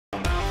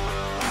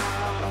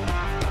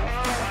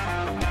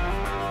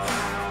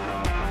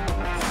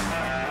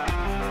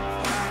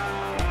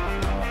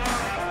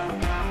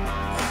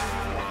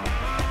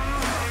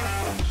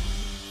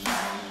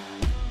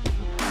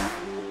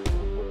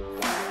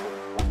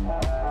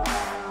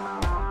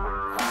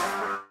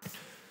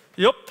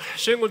Jupp,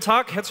 schönen guten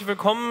Tag, herzlich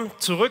willkommen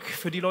zurück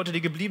für die Leute,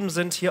 die geblieben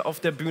sind, hier auf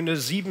der Bühne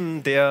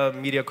 7 der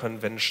Media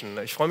Convention.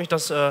 Ich freue mich,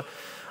 dass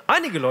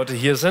einige Leute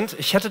hier sind.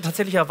 Ich hätte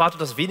tatsächlich erwartet,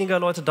 dass weniger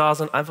Leute da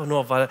sind, einfach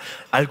nur, weil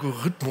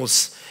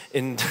Algorithmus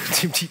in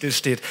dem Titel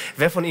steht.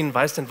 Wer von Ihnen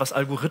weiß denn, was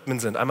Algorithmen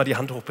sind? Einmal die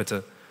Hand hoch,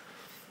 bitte.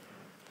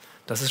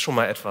 Das ist schon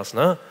mal etwas,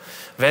 ne?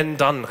 Wenn,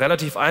 dann.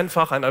 Relativ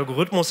einfach. Ein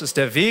Algorithmus ist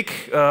der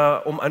Weg,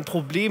 um ein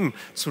Problem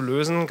zu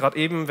lösen. Gerade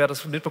eben, wer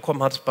das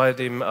mitbekommen hat bei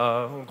dem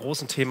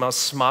großen Thema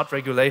Smart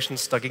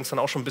Regulations, da ging es dann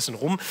auch schon ein bisschen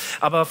rum.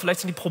 Aber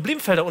vielleicht sind die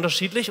Problemfelder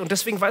unterschiedlich und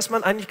deswegen weiß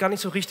man eigentlich gar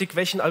nicht so richtig,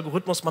 welchen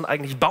Algorithmus man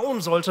eigentlich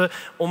bauen sollte,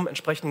 um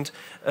entsprechendes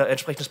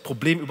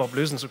Problem überhaupt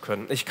lösen zu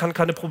können. Ich kann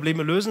keine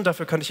Probleme lösen,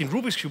 dafür kann ich den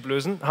Rubik's Cube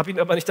lösen, habe ihn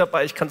aber nicht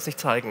dabei, ich kann es nicht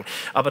zeigen.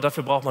 Aber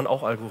dafür braucht man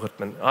auch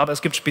Algorithmen. Aber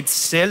es gibt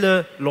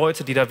spezielle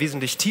Leute, die da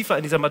wesentlich tiefer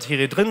in dieser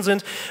Materie drin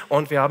sind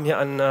und wir haben hier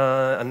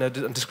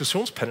ein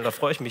Diskussionspanel, da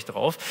freue ich mich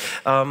drauf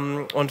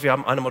und wir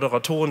haben eine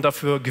Moderatorin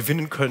dafür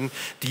gewinnen können,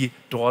 die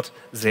dort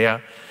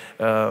sehr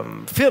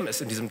firm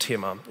ist in diesem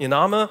Thema. Ihr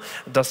Name,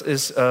 das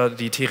ist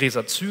die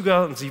Theresa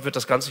Züger und sie wird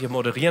das Ganze hier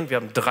moderieren. Wir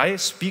haben 3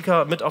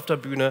 Speaker mit auf der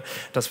Bühne,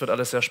 das wird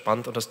alles sehr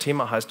spannend und das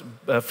Thema heißt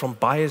From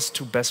Bias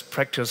to Best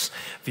Practice.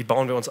 Wie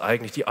bauen wir uns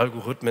eigentlich die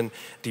Algorithmen,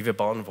 die wir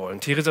bauen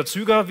wollen? Theresa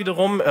Züger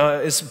wiederum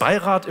ist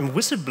Beirat im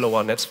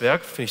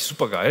Whistleblower-Netzwerk, finde ich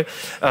super geil.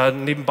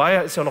 Nebenbei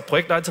ist ja auch noch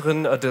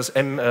Projektleiterin des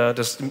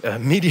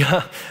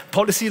Media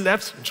Policy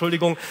Labs,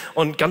 Entschuldigung,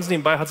 und ganz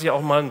nebenbei hat sie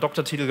auch mal einen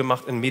Doktortitel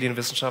gemacht in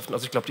Medienwissenschaften,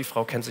 also ich glaube, die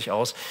Frau kennt sich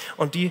aus.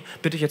 Und die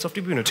bitte ich jetzt auf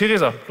die Bühne.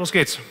 Theresa, los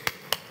geht's.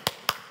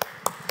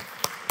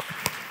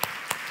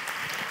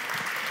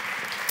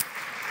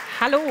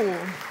 Hallo.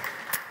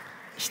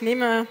 Ich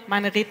nehme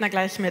meine Redner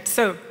gleich mit.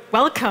 So,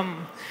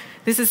 welcome.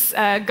 This is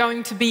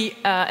going to be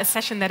a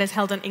session that is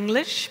held in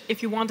English.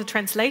 If you want a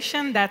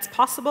translation, that's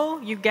possible.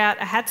 You get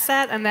a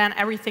headset and then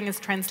everything is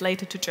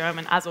translated to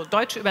German. Also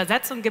deutsche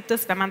Übersetzung gibt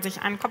es, wenn man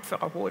sich einen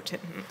Kopfhörer holt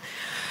hinten.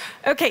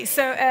 Okay,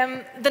 so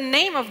the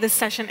name of this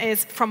session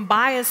is From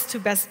Bias to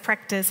Best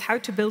Practice, How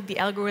to Build the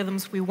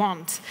Algorithms We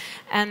Want.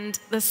 And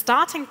the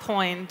starting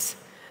point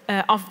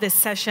of this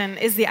session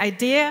is the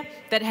idea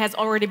that has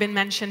already been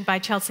mentioned by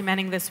Chelsea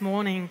Manning this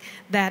morning,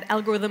 that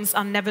algorithms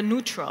are never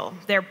neutral.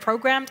 They're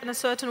programmed in a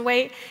certain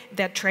way,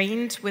 they're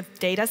trained with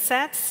data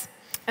sets,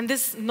 and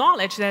this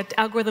knowledge that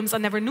algorithms are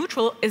never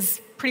neutral is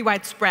pretty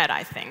widespread,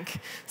 I think.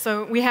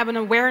 So we have an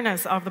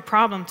awareness of the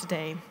problem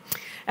today.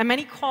 And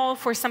many call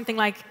for something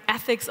like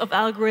ethics of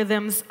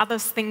algorithms.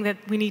 Others think that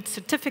we need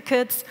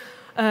certificates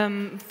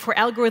for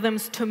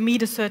algorithms to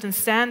meet a certain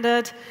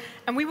standard.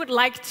 And we would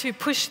like to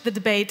push the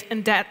debate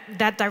in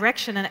that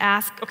direction and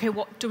ask, okay,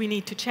 what do we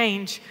need to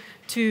change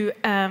to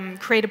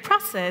create a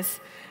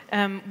process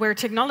where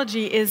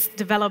technology is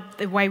developed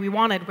the way we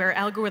want it, where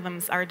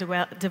algorithms are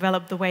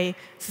developed the way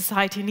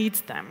society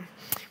needs them.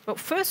 But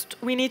first,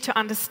 we need to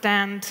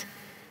understand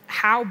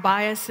how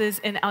biases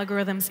in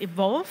algorithms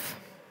evolve,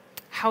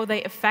 how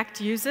they affect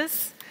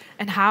users,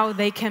 and how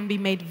they can be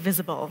made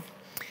visible.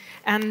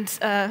 And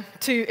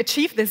to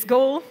achieve this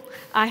goal,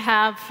 I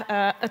have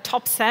a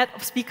top set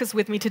of speakers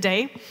with me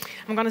today.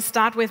 I'm going to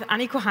start with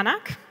Aniko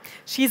Hanak.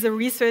 She's a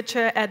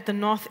researcher at the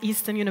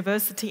Northeastern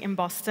University in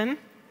Boston.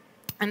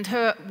 And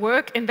her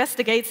work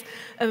investigates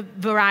a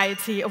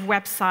variety of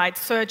websites,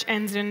 search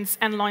engines,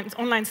 and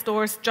online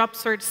stores, job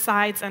search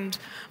sites, and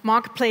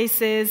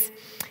marketplaces.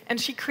 And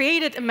she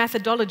created a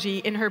methodology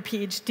in her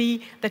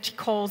PhD that she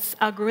calls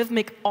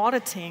algorithmic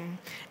auditing.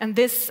 And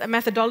this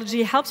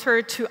methodology helps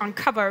her to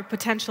uncover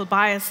potential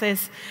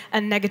biases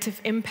and negative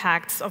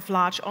impacts of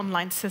large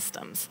online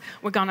systems.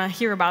 We're going to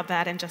hear about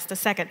that in just a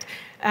second.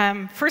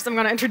 First, I'm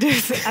going to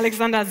introduce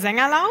Alexander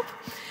Sengerlaub,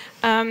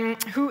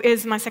 who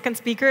is my second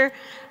speaker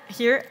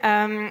here.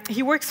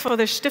 He works for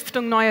the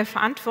Stiftung Neue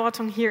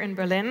Verantwortung here in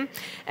Berlin,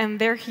 and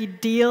there he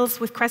deals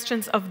with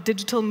questions of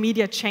digital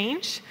media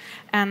change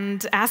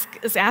and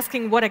is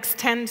asking to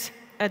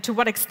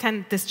what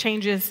extent this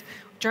changes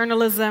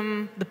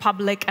journalism, the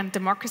public, and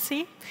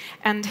democracy.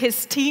 And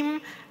his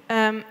team,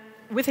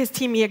 with his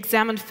team, he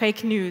examined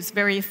fake news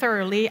very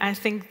thoroughly. I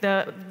think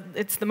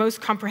it's the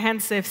most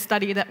comprehensive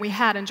study that we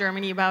had in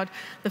Germany about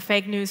the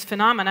fake news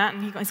phenomena,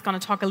 and he's going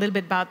to talk a little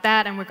bit about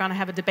that, and we're going to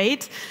have a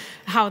debate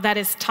how that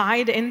is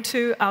tied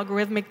into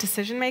algorithmic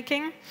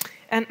decision-making.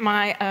 And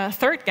my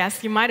third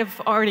guest, you might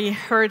have already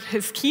heard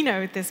his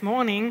keynote this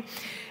morning,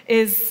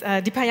 is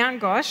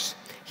Dipayan Ghosh.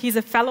 He's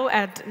a fellow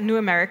at New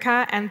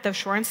America and the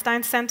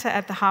Shorenstein Center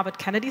at the Harvard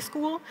Kennedy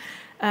School,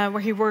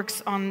 where he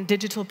works on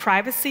digital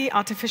privacy,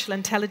 artificial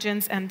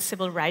intelligence, and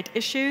civil rights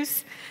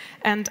issues.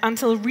 And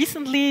until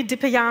recently,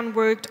 Dipayan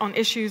worked on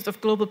issues of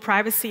global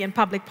privacy and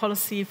public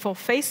policy for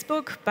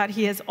Facebook, but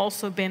he has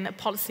also been a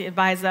policy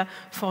advisor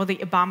for the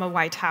Obama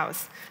White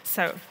House.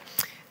 So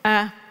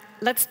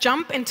let's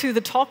jump into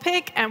the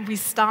topic, and we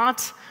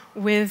start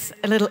with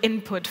a little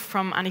input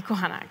from Aniko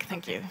Hanak.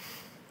 Thank you.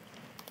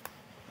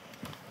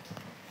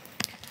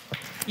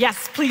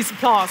 Yes, please,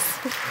 applause.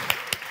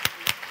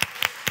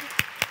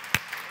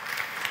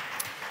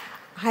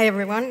 Hi,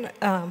 everyone.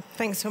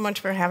 Thanks so much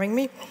for having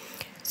me.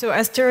 So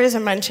as Teresa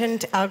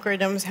mentioned,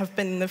 algorithms have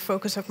been the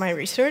focus of my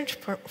research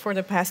for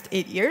the past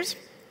 8 years.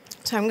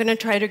 So I'm going to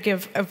try to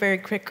give a very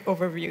quick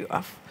overview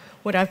of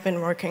what I've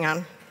been working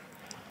on.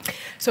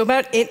 So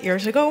about 8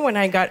 years ago, when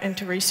I got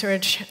into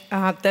research,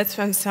 that's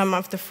when some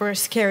of the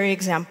first scary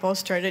examples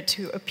started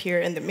to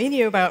appear in the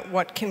media about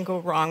what can go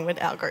wrong with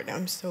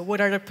algorithms. So what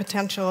are the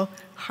potential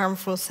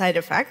harmful side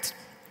effects?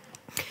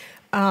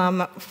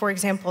 For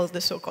example,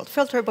 the so-called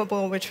filter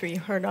bubble, which we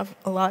heard of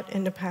a lot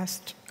in the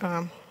past,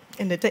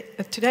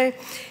 today,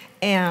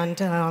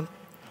 and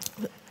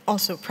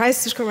also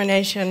price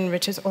discrimination,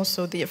 which is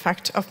also the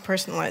effect of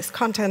personalized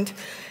content.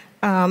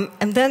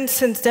 And then,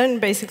 since then,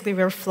 basically,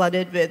 we're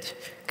flooded with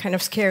kind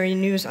of scary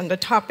news on the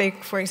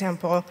topic. For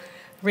example,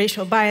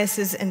 racial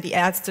biases in the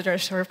ads that are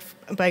served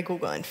by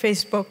Google and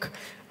Facebook.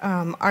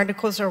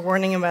 Articles are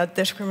warning about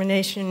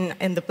discrimination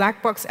in the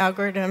black box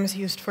algorithms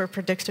used for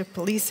predictive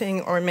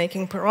policing or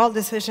making parole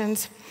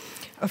decisions.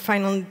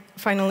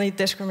 Finally,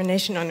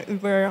 discrimination on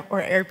Uber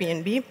or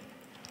Airbnb.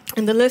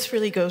 And the list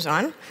really goes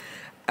on.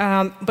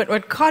 But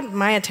what caught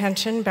my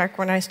attention back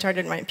when I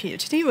started my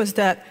PhD was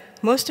that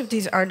most of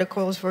these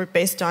articles were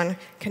based on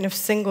kind of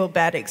single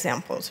bad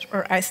examples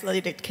or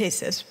isolated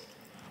cases.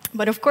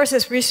 But of course,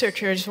 as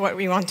researchers, what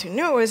we want to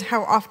know is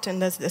how often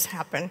does this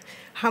happen?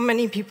 How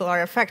many people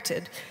are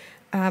affected?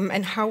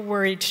 And how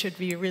worried should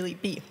we really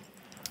be?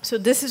 So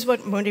this is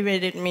what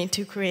motivated me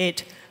to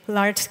create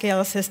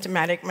large-scale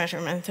systematic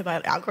measurements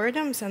about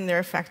algorithms and their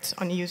effects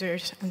on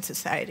users and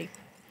society.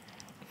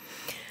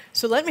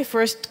 So let me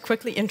first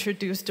quickly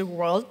introduce the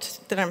world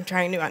that I'm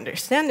trying to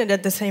understand, and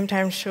at the same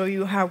time show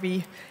you how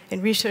we,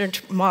 in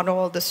research,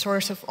 model the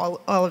source of all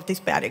of these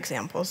bad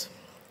examples.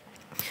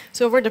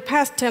 So over the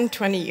past 10,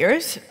 20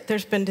 years,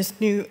 there's been this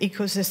new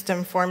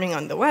ecosystem forming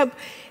on the web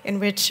in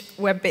which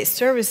web-based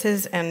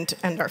services and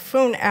our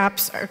phone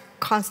apps are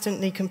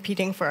constantly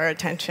competing for our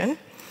attention.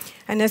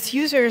 And as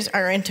users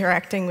are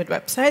interacting with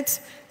websites,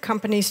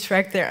 companies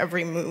track their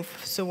every move.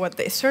 So what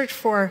they search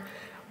for,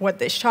 what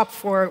they shop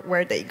for,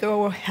 where they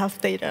go,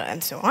 health data,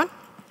 and so on.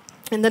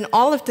 And then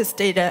all of this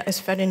data is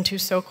fed into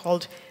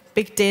so-called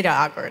big data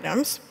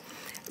algorithms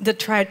that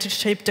try to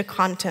shape the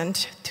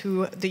content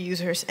to the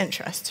user's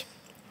interest.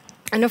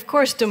 And of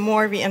course, the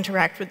more we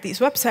interact with these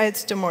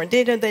websites, the more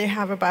data they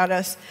have about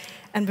us.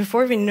 And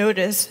before we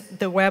notice,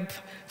 the web,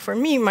 for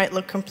me, might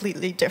look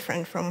completely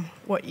different from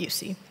what you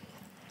see.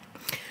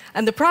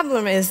 And the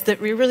problem is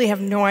that we really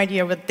have no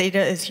idea what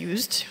data is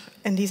used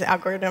in these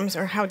algorithms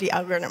or how the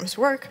algorithms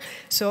work.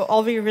 So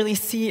all we really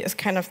see is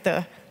kind of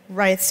the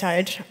right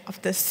side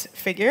of this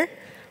figure,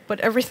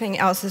 but everything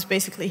else is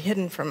basically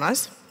hidden from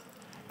us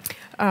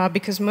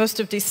because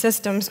most of these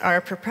systems are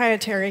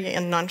proprietary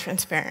and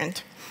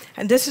non-transparent.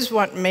 And this is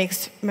what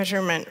makes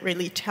measurement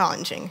really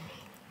challenging.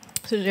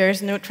 So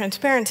there's no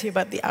transparency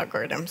about the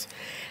algorithms.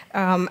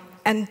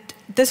 And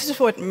this is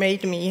what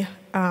made me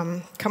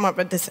come up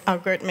with this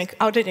algorithmic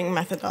auditing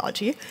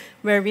methodology,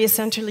 where we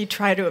essentially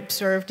try to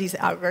observe these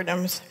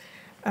algorithms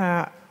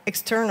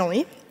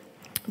externally.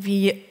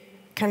 We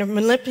kind of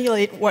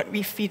manipulate what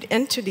we feed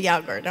into the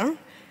algorithm,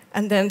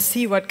 and then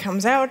see what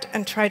comes out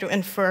and try to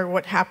infer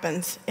what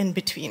happens in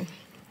between.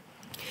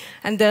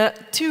 And the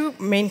two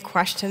main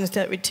questions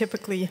that we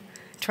typically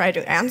try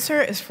to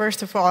answer is,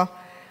 first of all,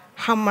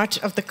 how much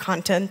of the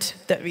content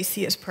that we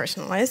see is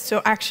personalized.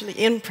 So actually,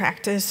 in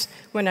practice,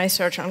 when I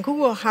search on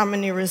Google, how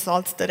many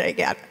results that I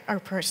get are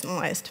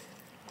personalized?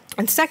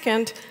 And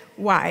second,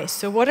 why?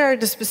 So what are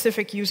the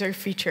specific user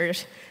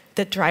features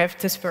that drive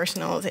this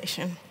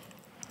personalization?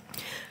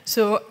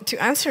 So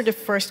to answer the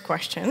first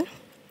question,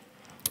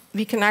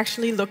 we can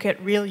actually look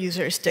at real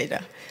users'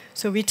 data.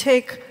 So we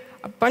take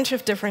a bunch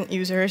of different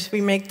users,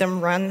 we make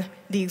them run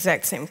the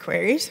exact same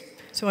queries.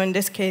 So in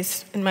this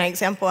case, in my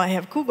example, I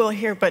have Google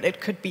here, but it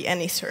could be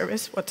any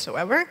service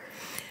whatsoever.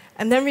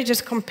 And then we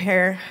just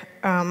compare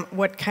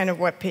what kind of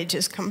web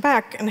pages come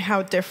back and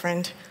how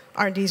different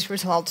are these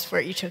results for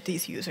each of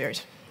these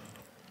users.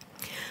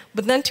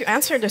 But then to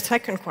answer the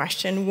second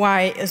question,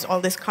 why is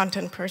all this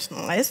content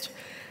personalized,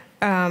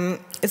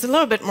 is a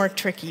little bit more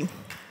tricky.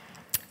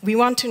 We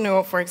want to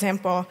know, for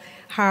example,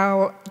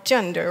 how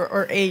gender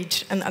or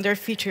age and other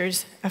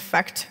features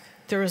affect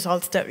the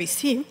results that we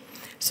see.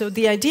 So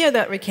the idea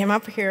that we came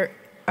up here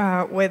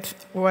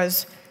with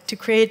was to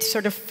create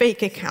sort of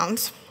fake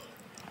accounts,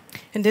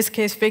 in this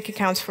case, fake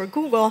accounts for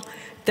Google,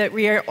 that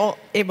we are all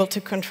able to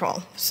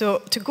control. So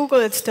to Google,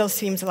 it still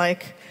seems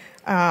like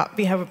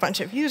we have a bunch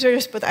of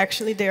users, but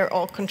actually they are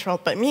all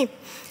controlled by me.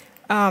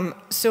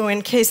 So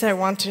in case I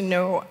want to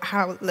know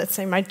how, let's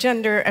say, my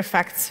gender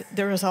affects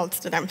the results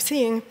that I'm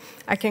seeing,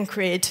 I can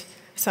create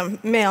some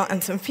male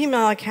and some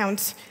female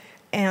accounts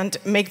and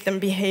make them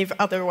behave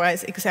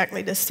otherwise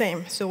exactly the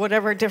same. So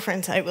whatever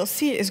difference I will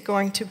see is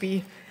going to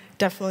be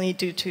definitely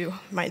due to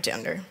my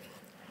gender.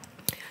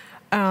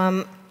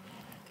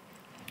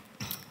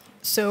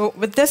 So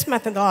with this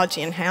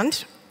methodology in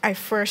hand, I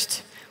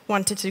first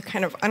wanted to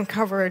kind of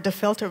uncover the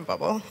filter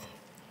bubble.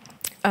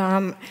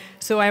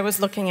 So I was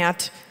looking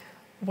at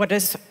what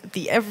is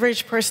the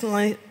average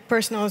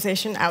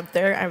personalization out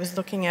there. I was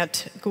looking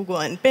at Google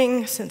and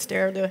Bing, since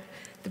they're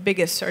the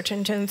biggest search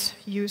engines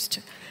used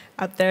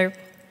out there.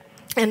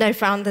 And I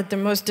found that the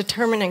most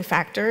determining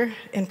factor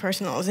in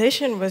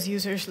personalization was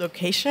users'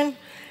 location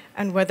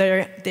and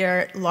whether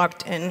they're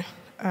logged in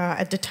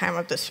at the time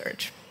of the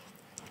search.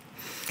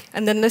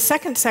 And then the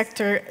second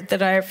sector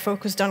that I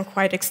focused on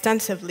quite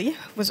extensively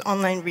was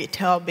online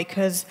retail,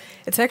 because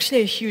it's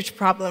actually a huge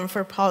problem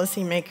for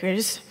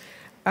policymakers,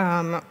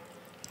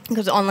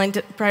 because online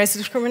price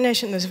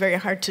discrimination is very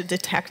hard to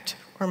detect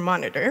or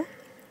monitor.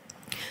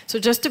 So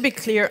just to be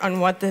clear on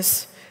what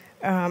this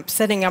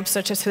setting up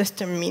such a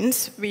system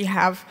means, we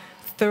have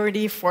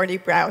 30, 40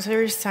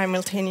 browsers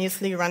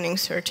simultaneously running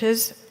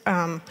searches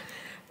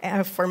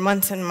for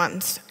months and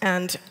months.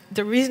 And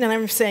the reason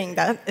I'm saying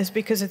that is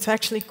because it's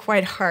actually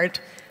quite hard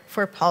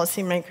for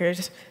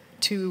policymakers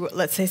to,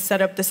 let's say,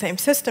 set up the same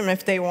system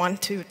if they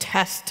want to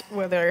test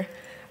whether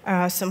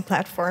some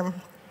platform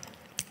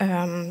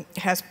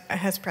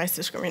has price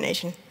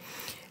discrimination.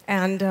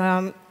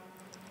 And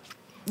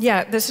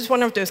yeah, this is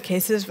one of those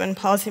cases when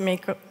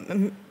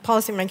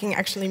policymaking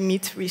actually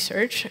meets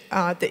research.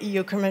 The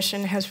EU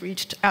Commission has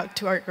reached out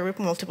to our group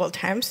multiple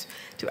times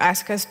to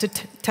ask us to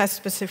test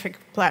specific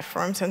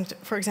platforms. And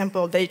for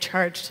example, they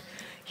charged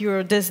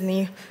Euro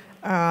Disney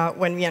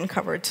when we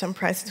uncovered some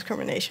price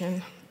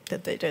discrimination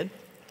that they did.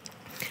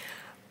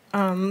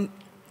 And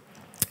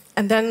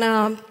then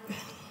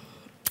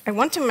I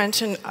want to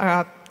mention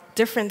a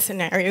different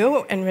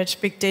scenario in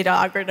which big data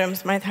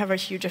algorithms might have a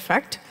huge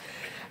effect.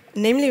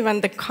 Namely,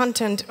 when the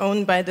content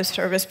owned by the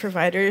service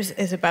providers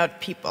is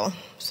about people.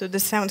 So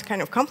this sounds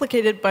kind of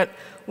complicated, but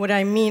what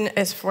I mean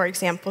is, for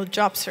example,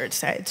 job search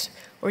sites,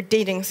 or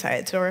dating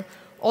sites, or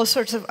all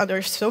sorts of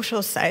other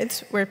social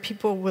sites where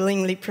people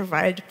willingly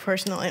provide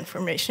personal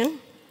information.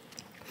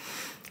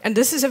 And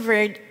this is a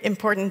very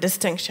important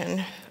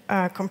distinction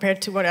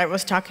compared to what I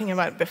was talking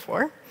about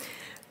before,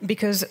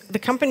 because the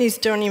companies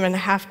don't even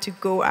have to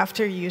go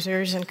after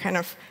users and kind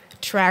of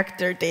track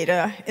their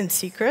data in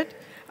secret.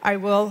 I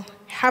will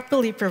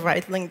happily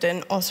provide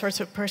LinkedIn all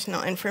sorts of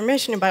personal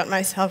information about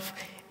myself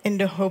in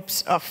the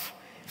hopes of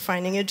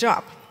finding a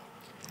job.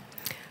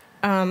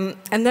 And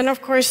then,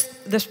 of course,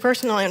 this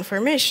personal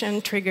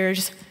information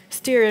triggers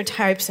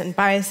stereotypes and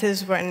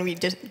biases when we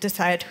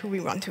decide who we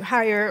want to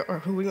hire or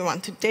who we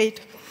want to date.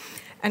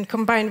 And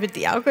combined with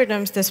the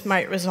algorithms, this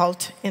might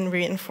result in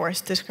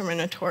reinforced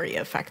discriminatory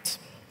effects.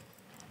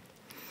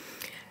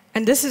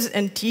 And this is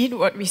indeed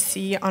what we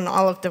see on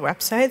all of the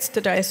websites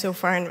that I so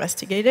far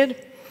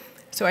investigated.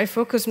 So I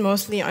focus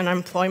mostly on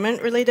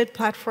employment-related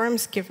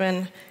platforms,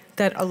 given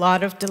that a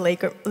lot of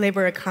the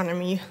labor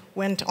economy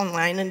went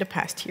online in the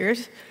past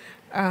years.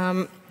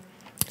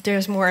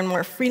 There's more and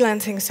more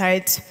freelancing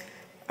sites.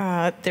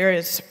 There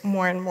is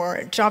more and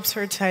more job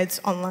search sites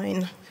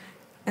online,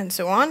 and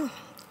so on.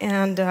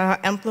 And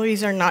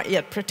employees are not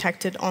yet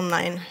protected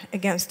online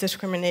against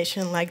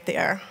discrimination like they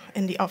are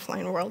in the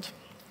offline world.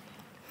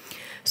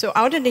 So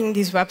auditing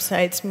these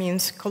websites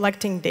means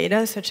collecting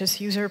data, such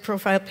as user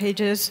profile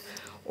pages,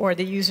 or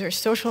the user's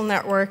social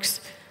networks,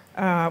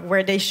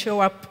 where they show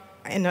up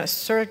in a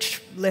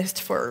search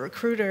list for a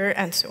recruiter,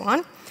 and so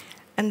on,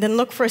 and then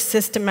look for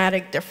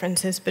systematic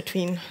differences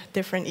between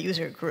different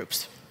user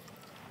groups.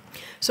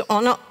 So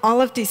on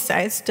all of these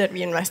sites that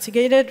we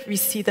investigated, we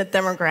see that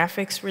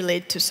demographics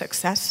relate to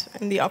success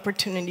and the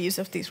opportunities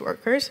of these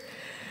workers.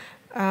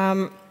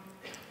 But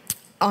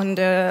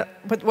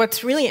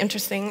what's really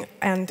interesting,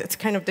 and it's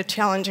kind of the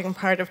challenging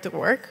part of the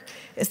work,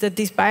 is that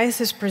these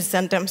biases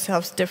present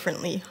themselves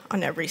differently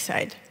on every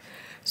site.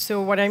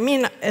 So what I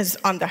mean is,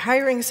 on the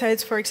hiring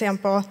sites, for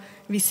example,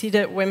 we see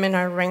that women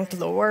are ranked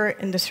lower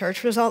in the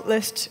search result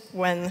list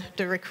when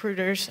the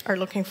recruiters are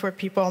looking for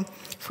people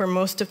for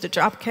most of the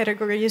job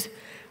categories.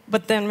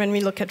 But then when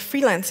we look at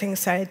freelancing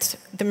sites,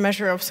 the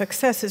measure of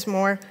success is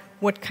more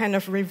what kind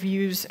of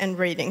reviews and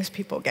ratings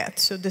people get.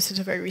 So this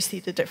is where we see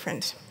the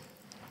difference.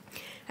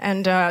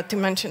 And to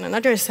mention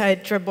another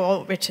site,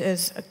 Dribble, which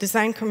is a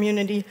design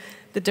community,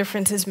 the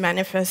difference is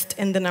manifest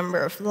in the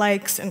number of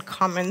likes and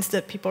comments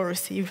that people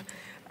receive.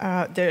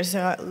 There's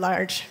a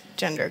large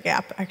gender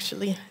gap,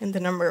 actually, in the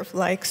number of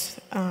likes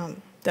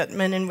that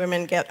men and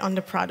women get on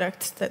the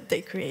products that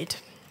they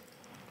create.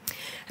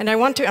 And I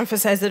want to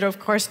emphasize that, of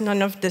course,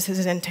 none of this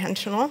is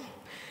intentional.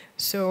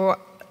 So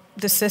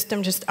the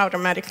system just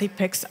automatically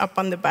picks up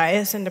on the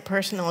bias in the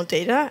personal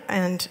data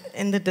and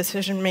in the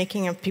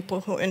decision-making of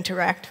people who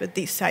interact with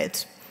these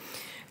sites.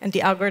 And the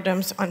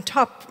algorithms on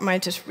top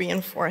might just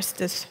reinforce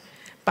this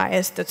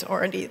bias that's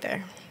already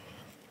there.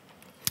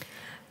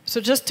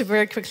 So just to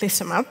very quickly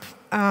sum up,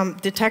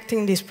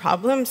 detecting these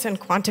problems and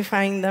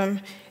quantifying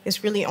them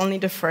is really only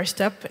the first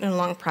step in a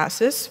long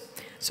process.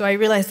 So I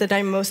realized that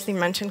I mostly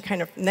mentioned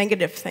kind of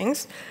negative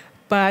things,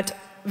 but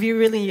we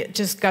really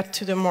just got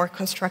to the more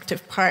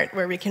constructive part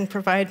where we can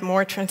provide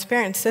more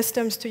transparent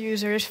systems to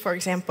users, for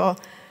example,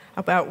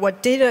 about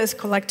what data is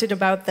collected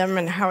about them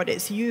and how it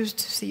is used,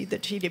 see the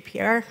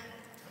GDPR.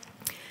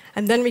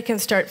 And then we can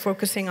start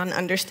focusing on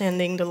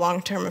understanding the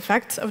long-term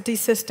effects of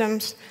these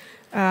systems,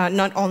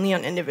 not only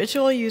on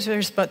individual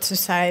users, but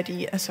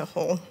society as a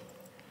whole.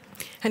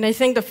 And I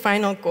think the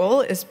final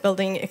goal is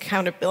building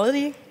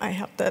accountability. I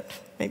hope that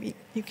maybe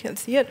you can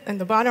see it in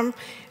the bottom.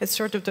 It's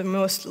sort of the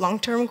most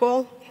long-term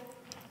goal.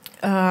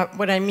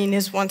 What I mean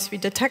is once we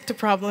detect a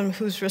problem,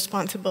 whose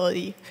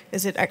responsibility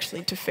is it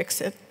actually to fix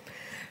it?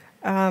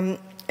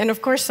 And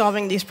of course,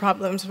 solving these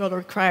problems will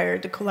require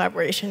the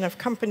collaboration of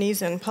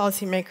companies and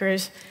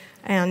policymakers.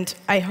 And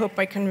I hope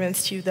I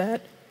convinced you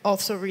that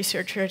also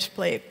researchers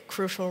play a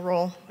crucial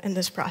role in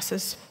this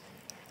process.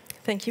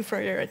 Thank you for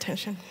your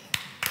attention.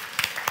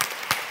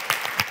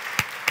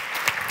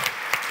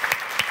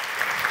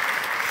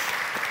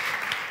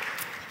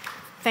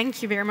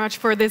 Thank you very much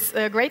for this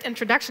great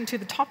introduction to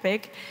the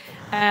topic.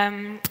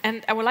 And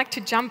I would like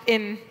to jump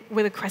in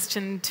with a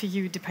question to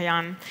you,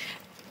 Dipayan.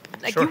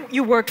 Like Sure.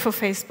 you worked for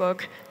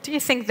Facebook. Do you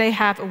think they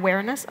have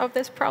awareness of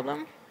this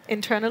problem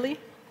internally?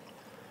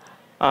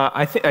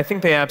 I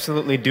think they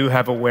absolutely do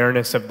have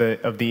awareness of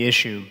the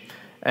issue,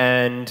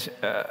 and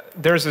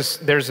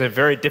there's a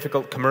very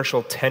difficult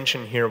commercial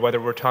tension here,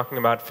 whether we're talking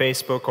about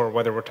Facebook or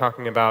whether we're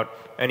talking about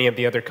any of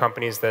the other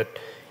companies that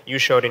you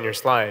showed in your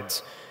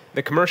slides.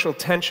 The commercial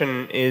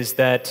tension is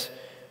that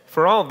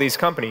for all of these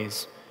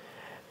companies,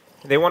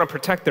 they want to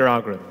protect their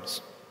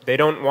algorithms. They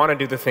don't want to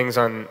do the things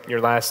on your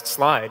last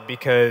slide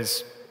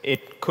because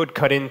it could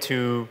cut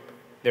into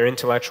their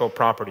intellectual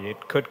property.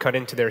 It could cut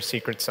into their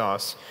secret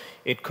sauce.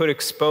 It could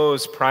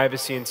expose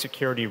privacy and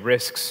security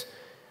risks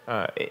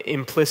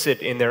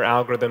implicit in their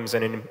algorithms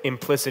and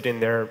implicit in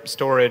their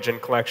storage and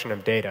collection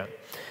of data.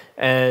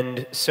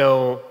 And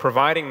so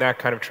providing that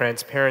kind of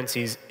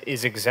transparency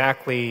is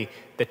exactly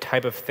the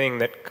type of thing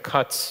that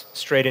cuts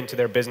straight into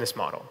their business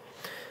model,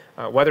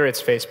 whether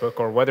it's Facebook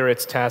or whether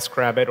it's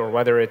TaskRabbit or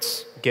whether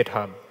it's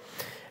GitHub.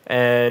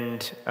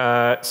 And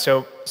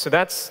so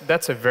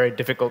that's a very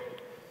difficult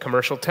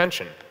commercial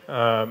tension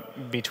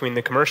between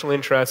the commercial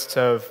interests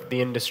of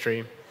the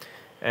industry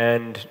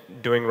and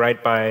doing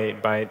right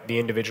by the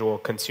individual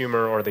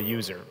consumer or the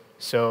user.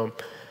 So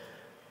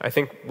I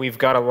think we've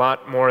got a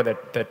lot more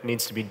that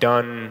needs to be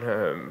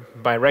done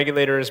by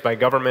regulators, by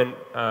government,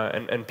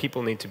 and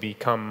people need to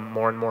become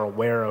more and more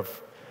aware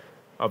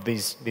of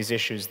these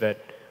issues that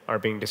are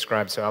being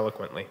described so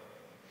eloquently.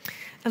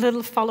 A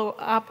little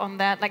follow-up on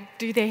that. Like,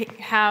 do they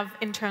have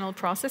internal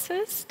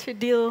processes to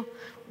deal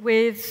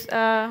with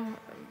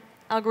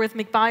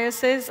algorithmic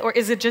biases, or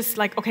is it just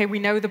like, okay, we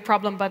know the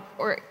problem,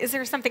 or is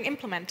there something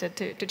implemented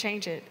to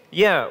change it?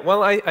 Yeah,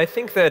 well, I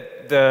think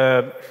that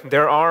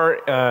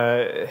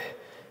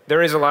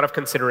there is a lot of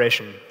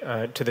consideration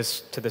to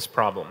this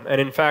problem,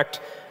 and in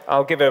fact,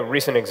 I'll give a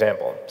recent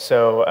example.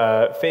 So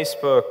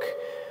Facebook,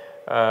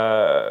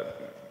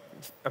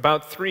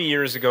 about 3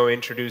 years ago,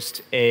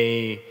 introduced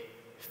a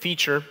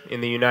feature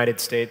in the United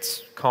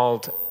States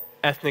called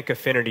ethnic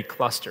affinity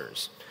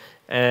clusters.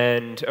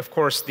 And of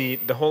course, the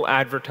whole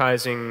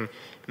advertising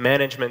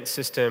management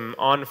system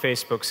on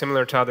Facebook,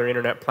 similar to other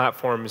internet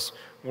platforms,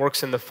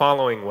 works in the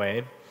following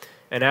way.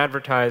 An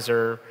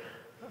advertiser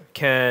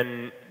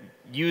can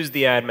use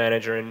the ad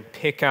manager and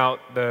pick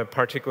out the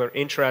particular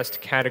interest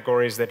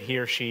categories that he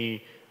or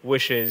she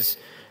wishes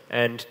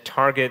and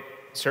target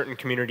certain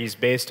communities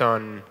based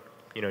on,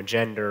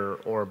 gender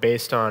or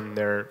based on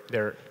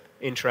their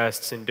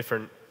interests in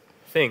different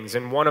things.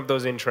 And one of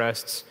those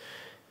interests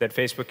that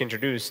Facebook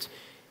introduced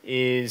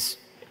is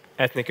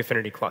ethnic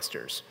affinity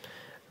clusters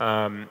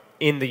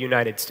in the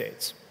United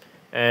States.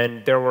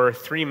 And there were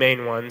 3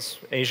 main ones: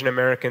 Asian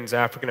Americans,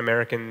 African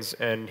Americans,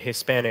 and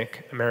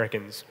Hispanic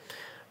Americans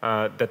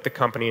that the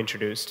company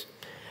introduced.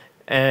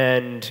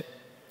 And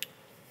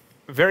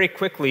very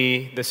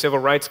quickly, the civil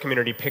rights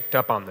community picked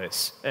up on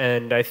this.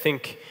 And I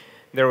think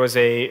there was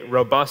a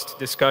robust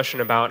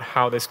discussion about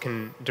how this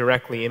can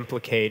directly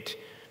implicate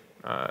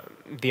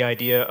the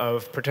idea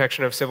of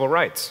protection of civil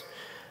rights.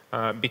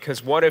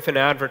 Because what if an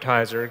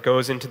advertiser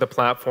goes into the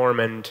platform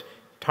and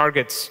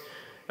targets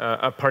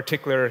a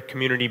particular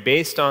community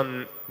based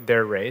on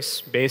their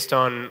race,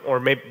 or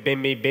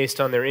maybe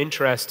based on their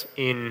interest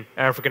in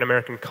African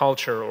American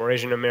culture or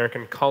Asian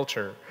American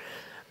culture,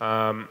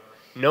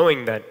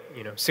 knowing that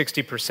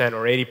 60%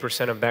 or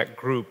 80% of that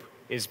group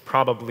is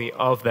probably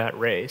of that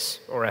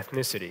race or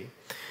ethnicity.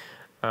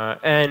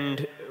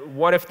 And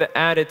what if the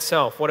ad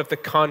itself, what if the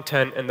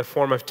content and the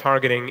form of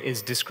targeting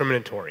is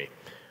discriminatory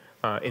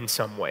in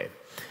some way?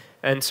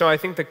 And so I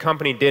think the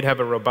company did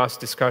have a robust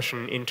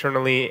discussion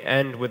internally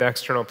and with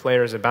external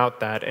players about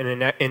that,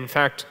 and in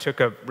fact took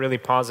a really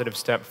positive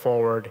step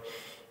forward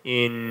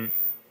in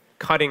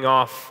cutting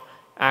off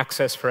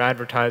access for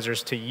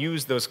advertisers to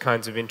use those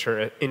kinds of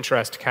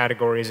interest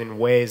categories in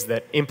ways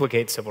that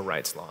implicate civil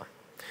rights law.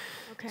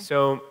 Okay.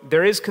 So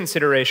there is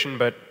consideration,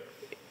 but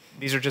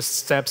these are just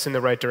steps in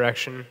the right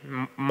direction.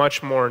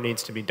 Much more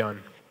needs to be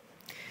done.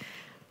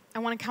 I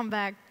want to come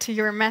back to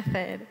your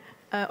method.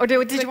 Or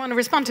did you want to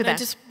respond to that?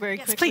 Just very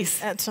quickly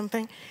please. add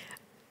something.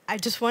 I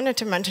just wanted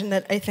to mention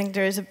that I think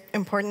there is an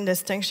important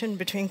distinction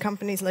between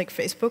companies like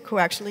Facebook, who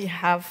actually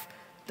have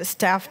the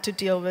staff to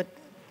deal with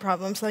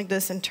problems like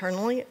this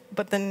internally,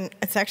 but then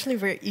it's actually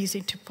very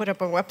easy to put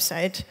up a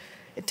website.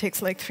 It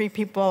takes like 3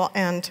 people,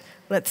 and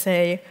let's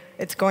say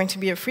it's going to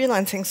be a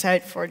freelancing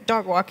site for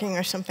dog walking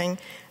or something,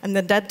 and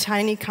that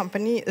tiny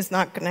company is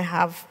not going to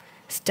have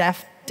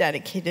staff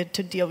dedicated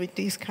to deal with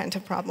these kinds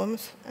of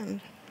problems.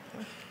 And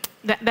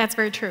that's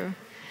very true.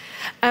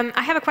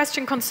 I have a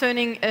question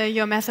concerning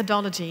your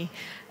methodology,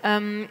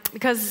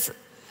 because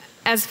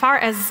as far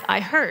as I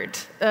heard,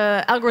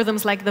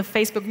 algorithms like the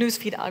Facebook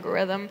newsfeed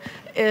algorithm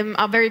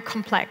are very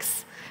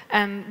complex.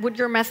 And would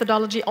your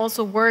methodology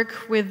also work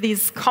with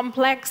these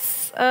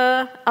complex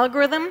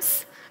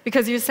algorithms?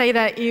 Because you say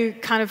that you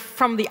kind of,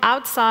 from the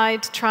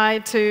outside, try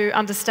to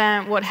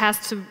understand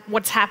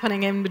what's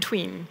happening in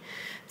between.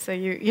 So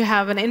you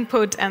have an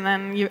input and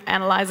then you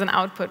analyze an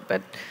output.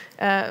 But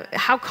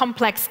how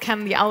complex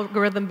can the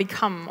algorithm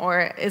become,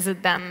 or is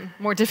it then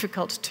more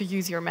difficult to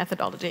use your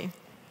methodology?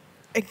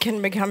 It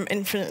can become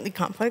infinitely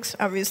complex,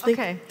 obviously.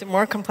 Okay. The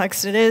more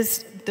complex it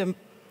is,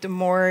 the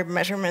more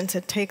measurements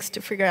it takes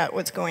to figure out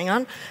what's going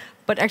on.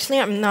 But actually,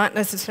 I'm not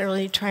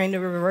necessarily trying to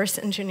reverse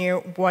engineer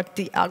what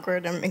the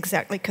algorithm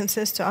exactly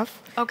consists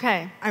of.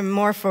 Okay. I'm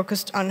more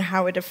focused on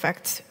how it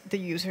affects the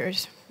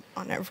users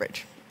on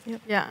average.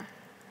 Yep. Yeah.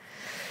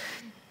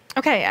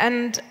 Okay,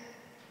 and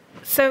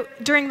so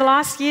during the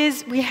last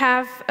years, we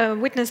have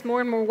witnessed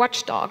more and more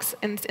watchdogs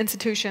in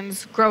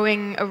institutions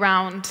growing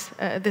around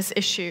this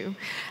issue.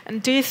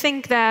 And do you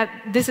think that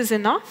this is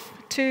enough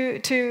to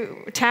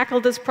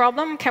tackle this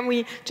problem? Can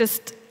we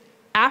just,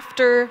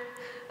 after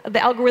the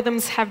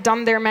algorithms have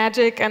done their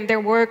magic and their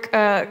work,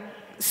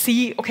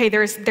 see, okay,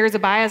 there's a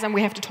bias and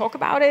we have to talk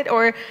about it?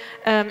 Or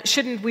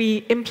shouldn't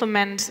we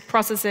implement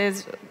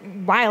processes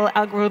while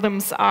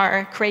algorithms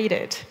are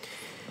created?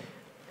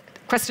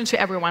 Question to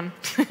everyone.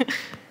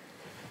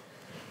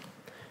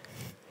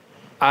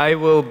 I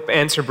will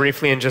answer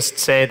briefly and just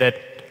say that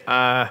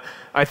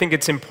I think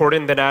it's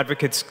important that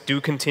advocates do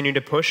continue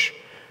to push,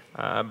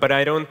 but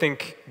I don't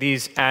think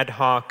these ad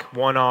hoc,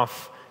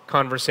 one-off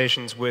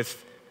conversations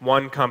with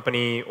one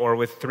company or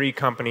with 3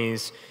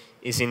 companies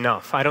is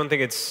enough. I don't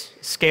think it's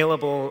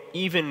scalable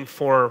even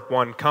for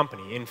one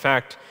company. In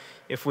fact,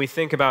 if we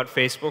think about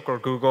Facebook or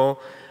Google,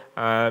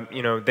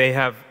 they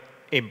have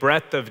a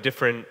breadth of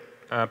different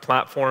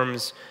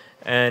platforms,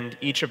 and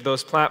each of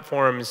those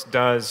platforms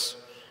does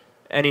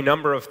any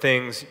number of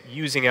things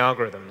using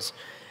algorithms.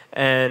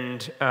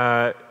 And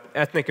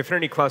ethnic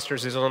affinity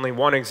clusters is only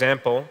one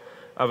example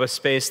of a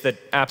space that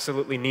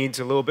absolutely needs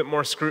a little bit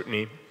more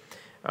scrutiny.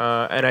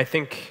 And I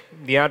think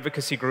the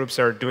advocacy groups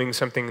are doing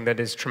something that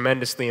is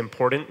tremendously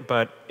important,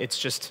 but it's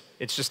just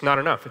not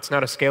enough. It's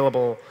not a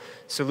scalable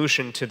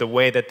solution to the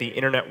way that the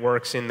internet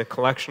works in the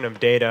collection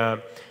of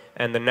data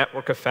and the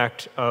network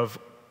effect of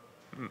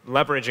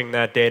leveraging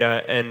that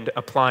data and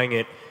applying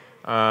it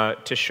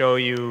to show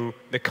you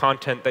the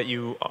content that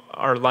you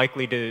are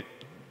likely to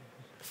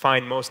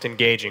find most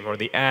engaging, or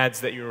the ads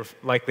that you're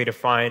likely to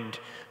find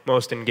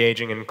most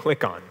engaging and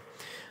click on.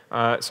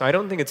 So I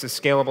don't think it's a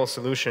scalable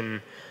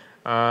solution.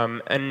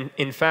 And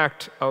in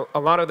fact, a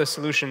lot of the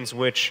solutions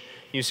which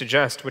you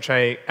suggest, which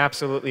I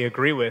absolutely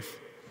agree with,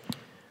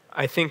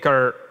 I think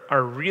are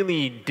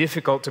really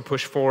difficult to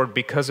push forward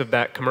because of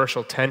that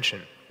commercial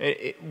tension.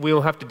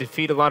 We'll have to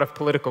defeat a lot of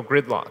political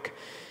gridlock.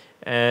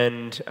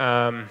 And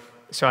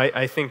so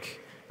I think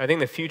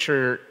the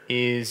future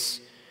is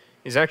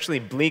actually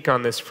bleak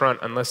on this front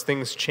unless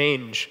things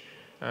change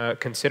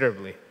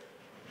considerably.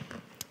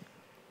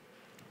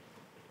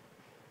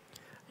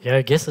 Yeah,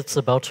 I guess it's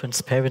about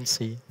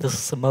transparency. This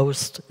is the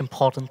most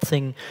important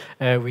thing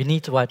we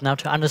need right now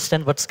to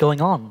understand what's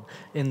going on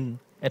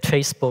at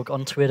Facebook,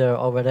 on Twitter,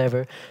 or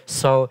whatever.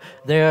 So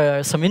there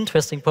are some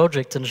interesting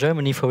projects in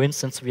Germany. For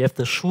instance, we have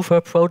the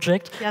Schufa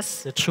project.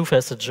 Yes. The Schufa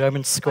is a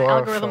German score.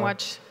 Algorithm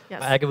Watch.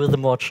 Yes.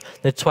 Algorithm Watch.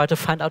 They try to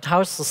find out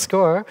how's the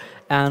score,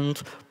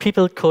 and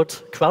people could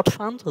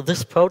crowdfund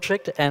this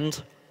project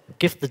and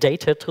give the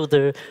data to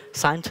the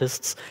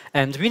scientists.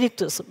 And we need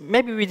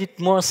maybe we need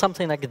more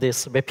something like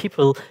this, where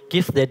people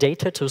give their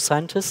data to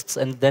scientists,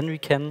 and then we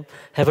can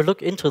have a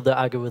look into the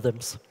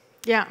algorithms.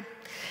 Yeah.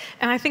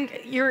 And I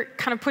think you're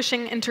kind of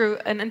pushing into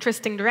an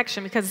interesting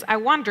direction, because I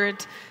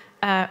wondered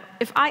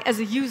if I, as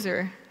a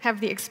user, have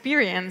the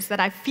experience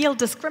that I feel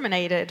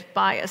discriminated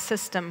by a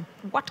system,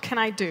 what can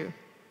I do?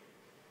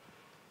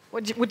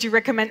 What would you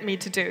recommend me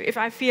to do? If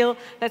I feel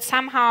that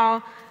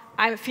somehow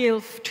I feel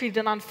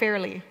treated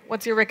unfairly,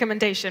 what's your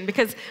recommendation?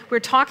 Because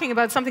we're talking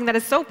about something that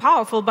is so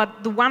powerful,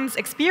 but the ones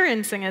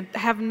experiencing it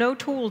have no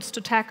tools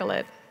to tackle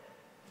it.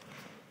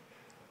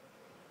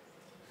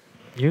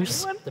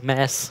 Use the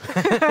mass.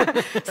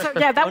 So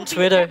yeah,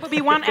 that would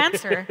be one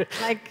answer.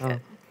 Like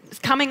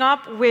coming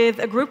up with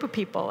a group of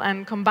people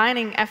and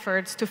combining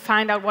efforts to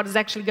find out what is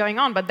actually going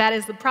on. But that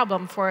is the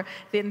problem. For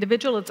the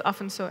individual, it's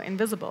often so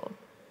invisible.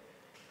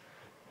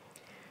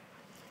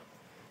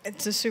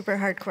 It's a super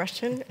hard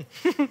question.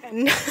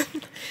 And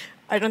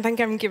I don't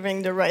think I'm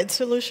giving the right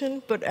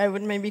solution, but I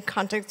would maybe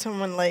contact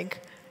someone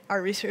like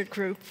our research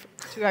group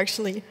to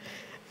actually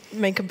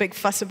make a big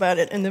fuss about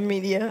it in the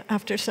media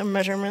after some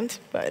measurement.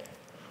 But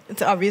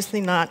it's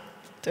obviously not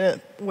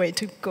the way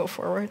to go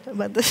forward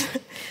about this.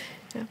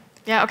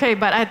 Yeah, okay,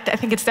 but I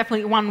think it's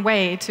definitely one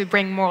way to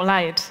bring more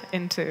light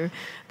into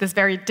this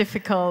very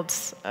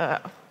difficult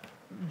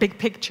big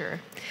picture.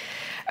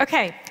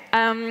 Okay,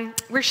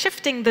 we're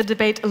shifting the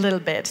debate a little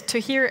bit to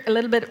hear a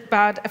little bit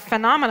about a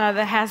phenomena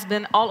that has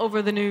been all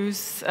over the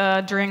news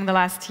during the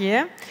last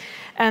year.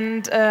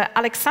 And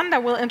Alexander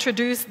will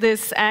introduce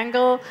this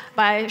angle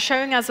by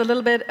showing us a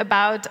little bit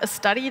about a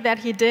study that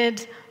he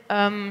did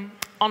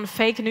on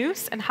fake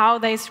news and how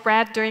they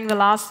spread during the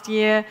last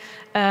year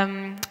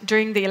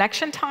during the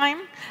election time.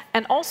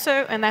 And also,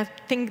 and I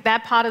think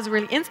that part is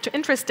really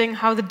interesting,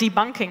 how the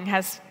debunking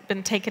has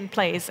been taken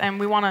place. And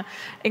we want to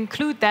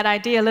include that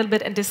idea a little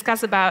bit and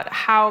discuss about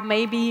how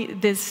maybe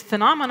this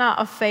phenomena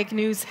of fake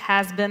news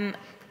has been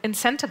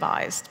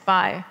incentivized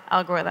by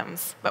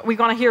algorithms. But we're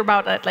going to hear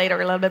about that later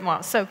a little bit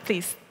more. So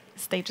please, the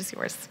stage is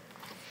yours.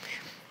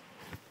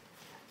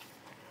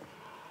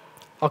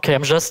 Okay,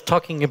 I'm just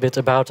talking a bit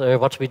about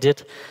what we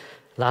did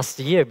last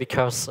year,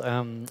 because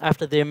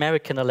after the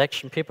American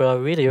election, people are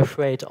really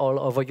afraid all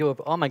over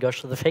Europe. Oh my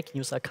gosh, the fake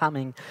news are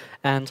coming.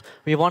 And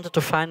we wanted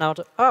to find out,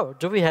 oh,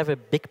 do we have a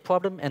big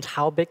problem? And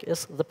how big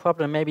is the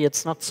problem? Maybe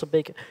it's not so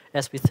big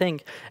as we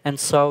think. And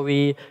so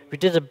we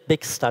did a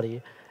big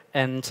study.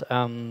 And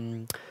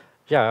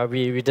yeah,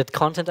 we did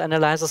content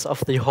analysis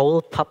of the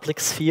whole public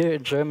sphere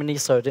in Germany.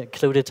 So it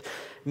included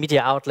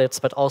media outlets,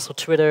 but also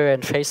Twitter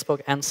and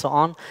Facebook and so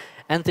on.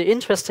 And the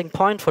interesting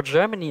point for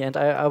Germany, and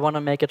I want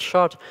to make it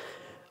short,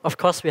 of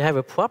course we have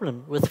a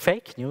problem with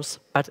fake news,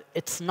 but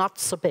it's not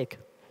so big.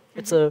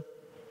 It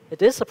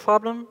is a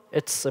problem.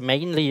 It's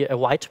mainly a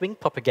right-wing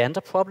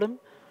propaganda problem.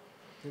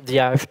 The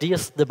AfD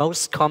is the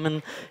most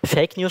common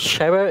fake news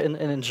sharer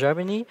in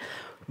Germany.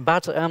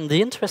 But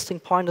the interesting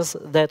point is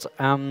that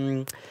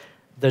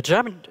the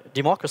German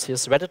democracy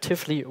is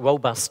relatively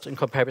robust in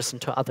comparison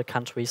to other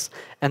countries.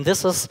 And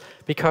this is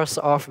because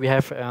of we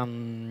have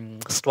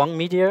strong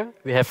media,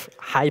 we have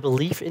high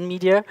belief in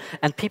media,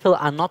 and people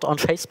are not on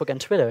Facebook and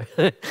Twitter,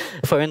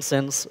 for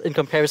instance, in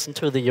comparison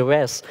to the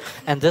US.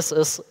 And this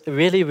is a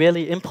really,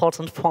 really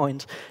important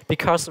point,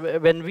 because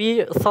when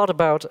we thought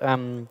about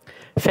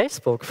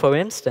Facebook, for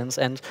instance,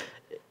 and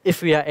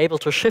if we are able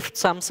to shift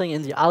something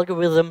in the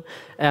algorithm,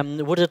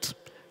 would it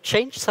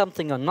change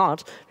something or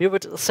not, we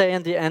would say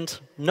in the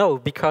end, no,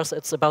 because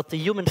it's about the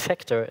human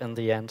factor in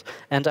the end.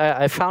 And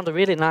I found a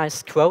really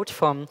nice quote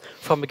from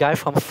a guy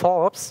from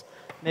Forbes,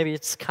 maybe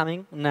it's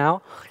coming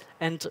now,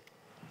 and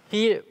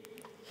he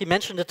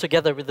mentioned it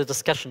together with the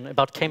discussion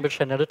about Cambridge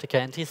Analytica,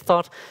 and he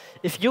thought,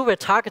 if you were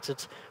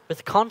targeted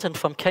with content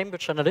from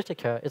Cambridge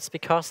Analytica, it's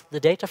because the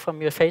data from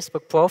your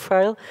Facebook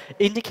profile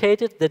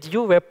indicated that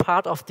you were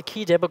part of the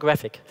key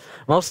demographic,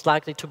 most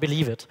likely to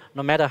believe it,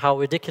 no matter how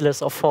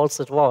ridiculous or false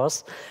it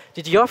was.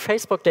 Did your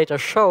Facebook data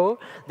show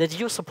that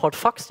you support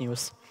Fox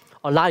News,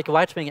 or like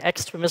right-wing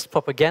extremist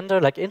propaganda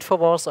like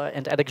Infowars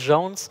and Alex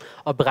Jones,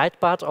 or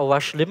Breitbart or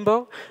Rush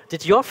Limbaugh?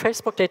 Did your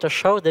Facebook data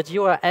show that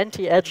you are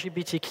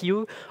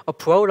anti-LGBTQ, or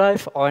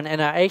pro-life, or an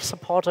NRA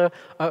supporter,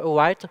 or a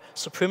white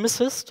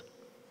supremacist?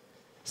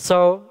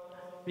 So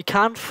we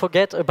can't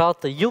forget about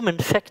the human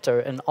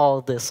factor in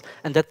all this,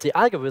 and that the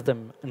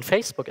algorithm in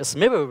Facebook is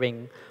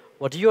mirroring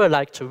what you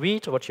like to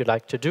read, what you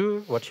like to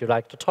do, what you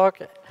like to talk,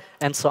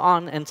 and so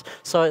on. And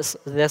so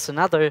there's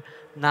another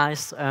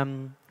nice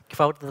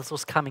quote that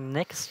was coming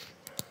next.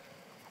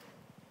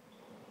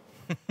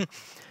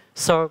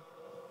 So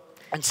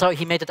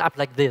he made it up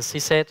like this. He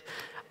said,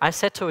 I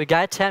said to a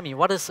guy, tell me,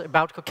 what is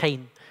about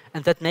cocaine?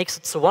 And that makes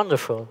it so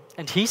wonderful.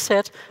 And he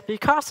said,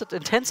 because it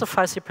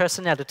intensifies your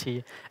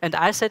personality. And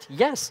I said,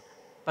 yes,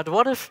 but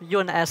what if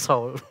you're an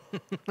asshole?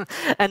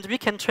 And we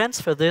can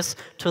transfer this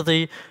to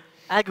the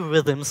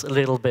algorithms a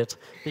little bit,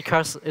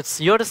 because it's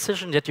your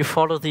decision that you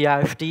follow the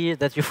AfD,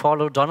 that you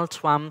follow Donald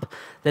Trump,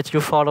 that you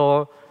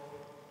follow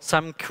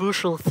some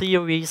crucial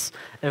theories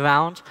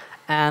around,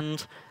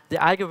 and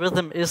the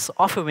algorithm is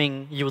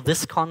offering you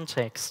this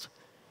context,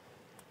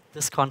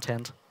 this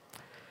content.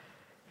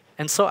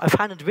 And so I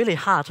find it really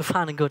hard to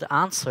find a good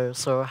answer,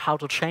 so how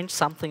to change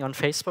something on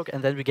Facebook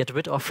and then we get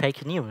rid of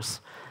fake news.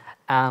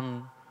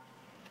 Can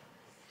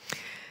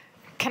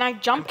I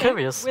jump in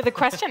with a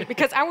question?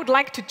 Because I would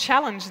like to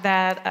challenge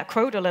that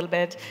quote a little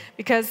bit,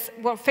 because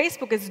what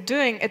Facebook is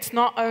doing, it's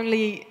not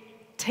only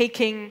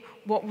taking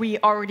what we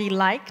already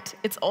liked,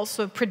 it's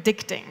also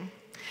predicting.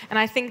 And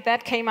I think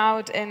that came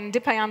out in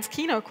Dipayan's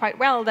keynote quite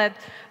well, that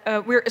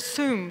we're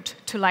assumed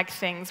to like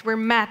things. We're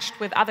matched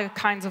with other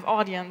kinds of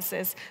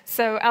audiences.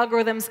 So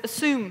algorithms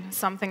assume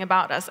something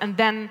about us and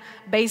then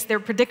base their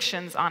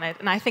predictions on it.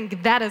 And I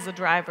think that is a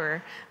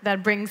driver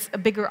that brings a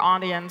bigger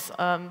audience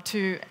and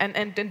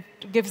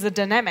gives a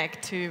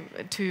dynamic to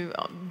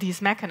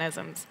these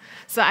mechanisms.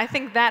 So I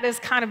think that is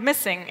kind of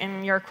missing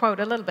in your quote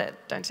a little bit,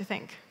 don't you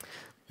think?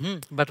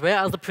 But where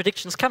are the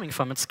predictions coming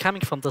from? It's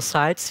coming from the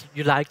sites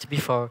you liked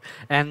before.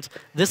 And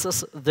this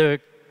is the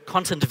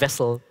content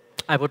vessel,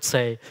 I would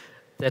say,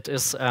 that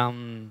is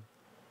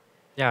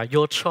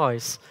your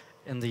choice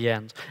in the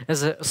end.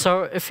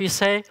 So if you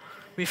say,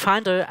 we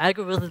find an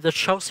algorithm that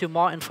shows you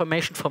more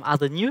information from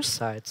other news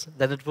sites,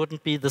 then it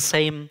wouldn't be the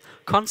same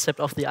concept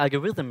of the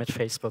algorithm at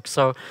Facebook.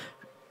 So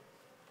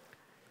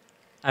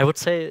I would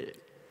say...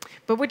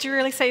 But would you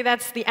really say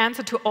that's the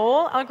answer to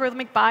all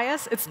algorithmic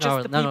bias? It's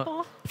just the people?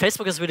 No.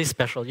 Facebook is really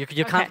special. You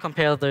can't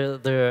compare the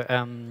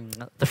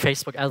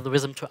Facebook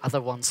algorithm to other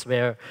ones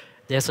where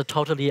there's a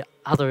totally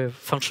other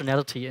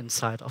functionality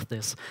inside of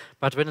this.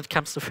 But when it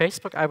comes to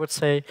Facebook, I would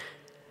say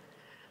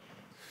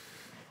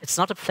it's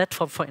not a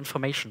platform for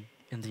information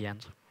in the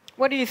end.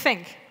 What do you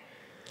think?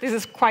 This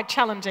is quite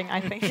challenging,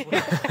 I think.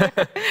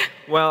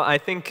 Well, I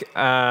think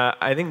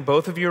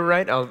both of you are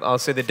right. I'll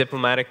say the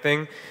diplomatic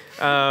thing.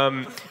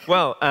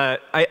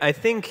 I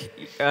think,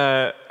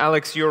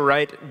 Alex, you're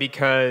right,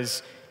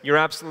 because you're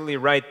absolutely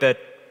right that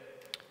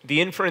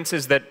the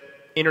inferences that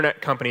internet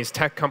companies,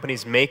 tech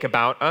companies make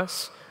about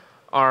us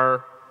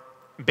are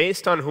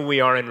based on who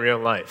we are in real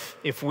life.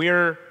 If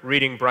we're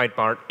reading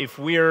Breitbart, if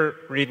we're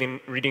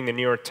reading the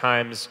New York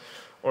Times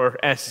or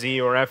SZ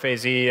or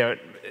FAZ,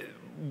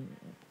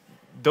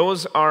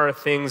 those are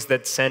things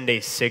that send a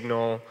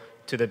signal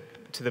to the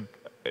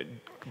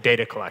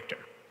data collector,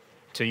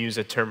 to use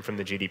a term from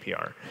the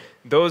GDPR.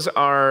 Those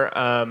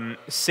are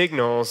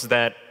signals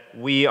that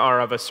we are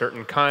of a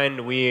certain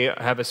kind, we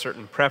have a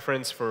certain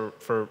preference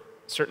for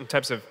certain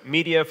types of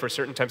media, for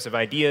certain types of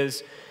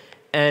ideas,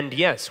 and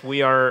yes,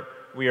 we are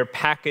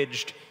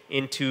packaged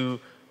into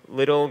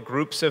little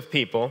groups of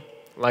people,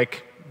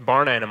 like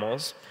barn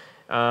animals,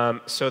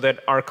 so that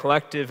our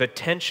collective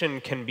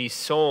attention can be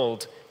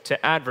sold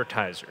to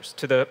advertisers,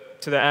 to the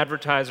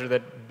advertiser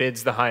that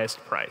bids the highest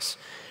price.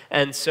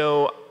 And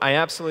so I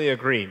absolutely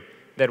agree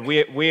that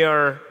we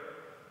are,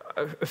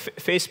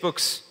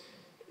 Facebook's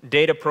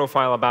data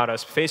profile about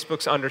us,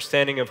 Facebook's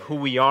understanding of who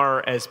we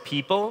are as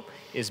people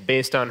is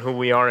based on who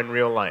we are in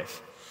real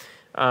life.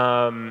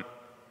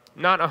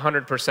 Not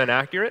 100%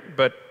 accurate,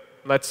 but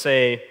let's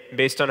say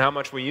based on how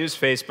much we use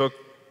Facebook,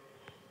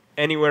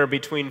 anywhere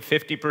between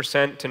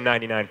 50% to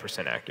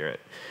 99% accurate.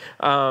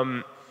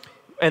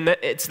 And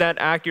it's that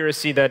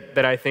accuracy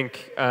that I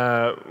think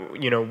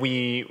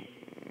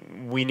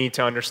we need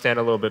to understand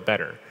a little bit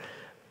better.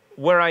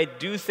 Where I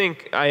do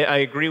think I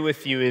agree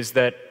with you is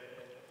that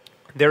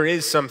there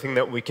is something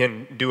that we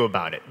can do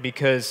about it,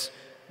 because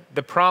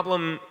the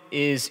problem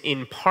is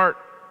in part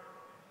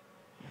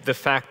the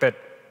fact that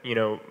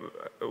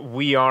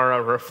we are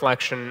a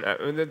reflection.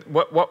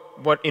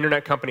 What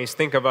internet companies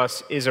think of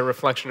us is a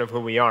reflection of who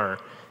we are.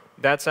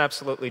 That's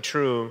absolutely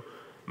true,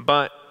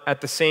 but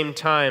at the same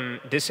time,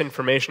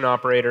 disinformation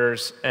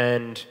operators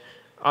and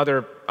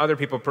other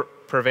people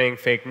purveying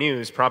fake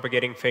news,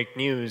 propagating fake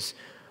news,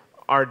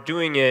 are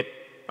doing it.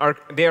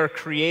 They are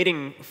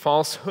creating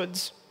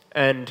falsehoods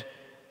and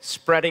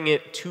spreading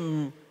it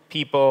to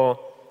people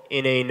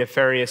in a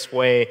nefarious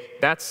way.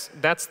 That's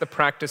the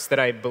practice that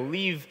I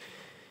believe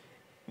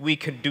we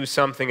could do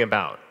something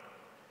about.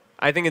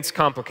 I think it's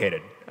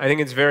complicated. I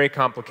think it's very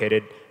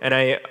complicated, and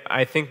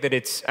I think that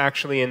it's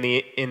actually in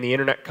the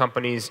internet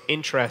companies'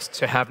 interest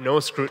to have no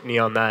scrutiny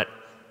on that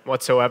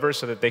whatsoever,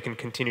 so that they can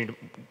continue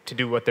to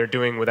do what they're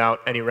doing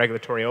without any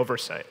regulatory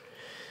oversight.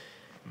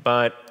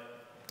 But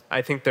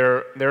I think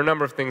there are a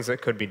number of things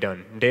that could be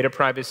done. Data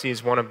privacy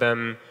is one of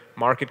them.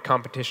 Market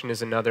competition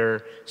is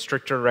another.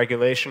 Stricter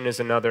regulation is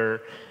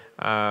another.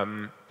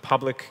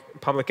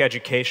 Public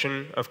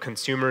education of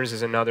consumers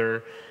is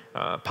another.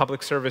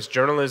 Public service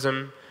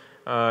journalism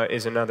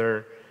is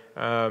another.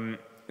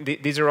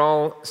 These are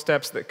all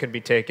steps that could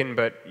be taken,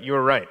 but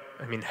you're right.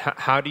 I mean,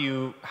 how do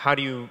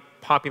you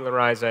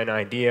popularize an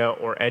idea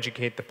or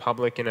educate the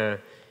public in a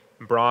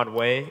broad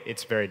way?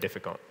 It's very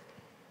difficult.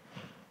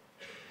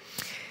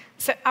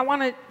 So I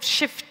want to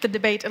shift the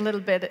debate a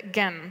little bit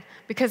again,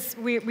 because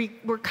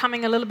we're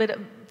coming a little bit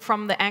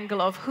from the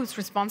angle of who's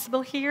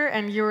responsible here,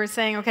 and you were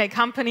saying, okay,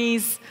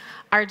 companies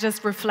are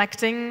just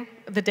reflecting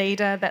the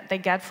data that they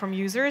get from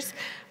users.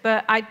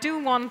 But I do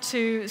want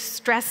to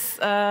stress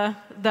the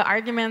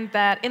argument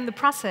that in the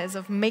process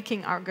of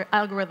making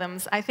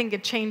algorithms, I think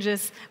it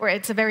changes, or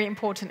it's very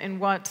important in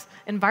what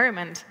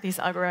environment these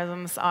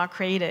algorithms are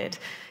created.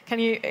 Can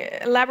you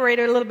elaborate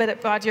a little bit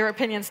about your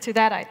opinions to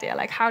that idea?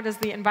 Like, how does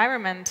the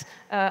environment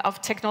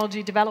of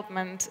technology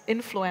development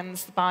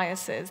influence the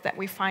biases that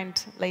we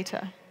find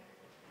later?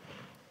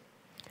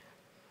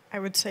 I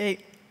would say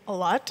a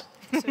lot.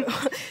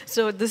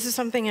 So this is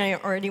something I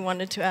already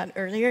wanted to add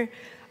earlier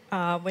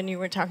when you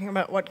were talking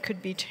about what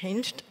could be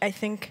changed. I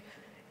think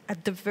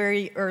at the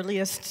very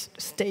earliest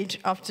stage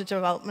of the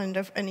development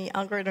of any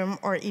algorithm,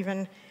 or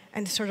even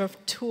any sort of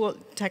tool,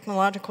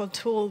 technological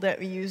tool that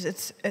we use,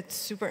 it's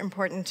super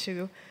important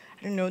to,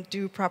 I don't know,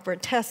 do proper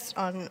tests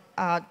on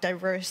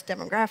diverse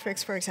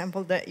demographics, for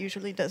example. That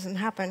usually doesn't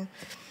happen.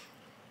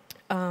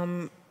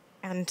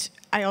 And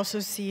I also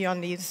see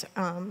on these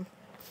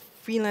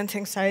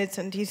freelancing sites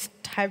and these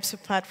types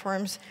of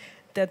platforms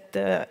that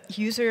the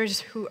users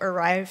who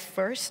arrive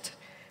first,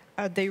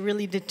 they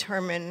really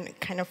determine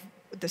kind of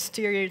the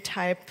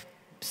stereotype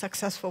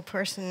successful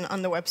person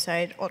on the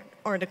website,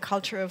 or the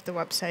culture of the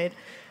website,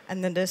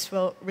 and then this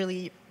will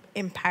really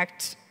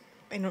impact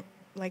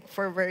like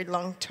for a very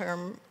long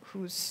term,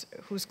 who's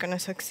going to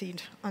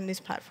succeed on these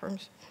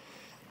platforms.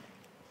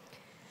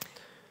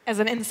 As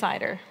an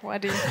insider,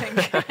 what do you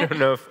think? I don't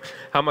know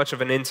how much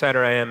of an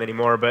insider I am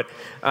anymore, but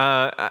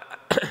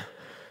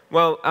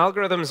well,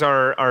 algorithms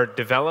are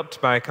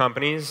developed by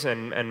companies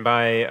and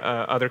by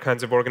other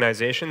kinds of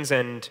organizations,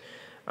 and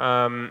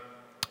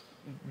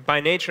by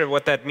nature,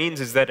 what that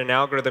means is that an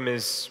algorithm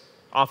is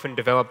often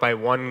developed by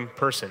one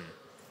person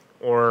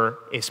or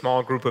a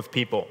small group of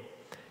people.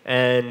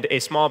 And a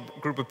small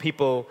group of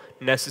people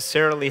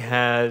necessarily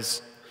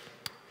has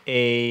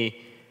a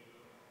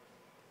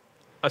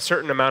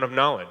certain amount of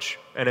knowledge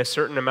and a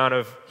certain amount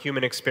of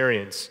human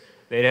experience.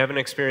 They haven't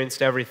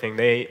experienced everything.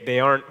 They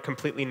aren't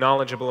completely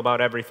knowledgeable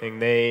about everything.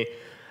 They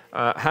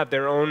have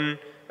their own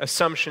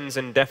assumptions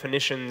and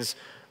definitions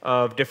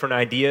of different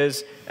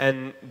ideas,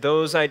 and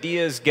those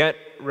ideas get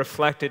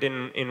reflected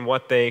in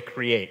what they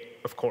create,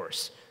 of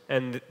course.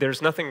 And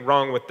there's nothing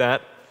wrong with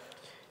that.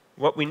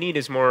 What we need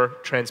is more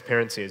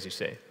transparency, as you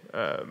say,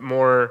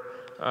 more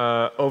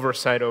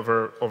oversight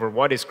over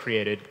what is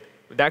created.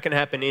 That can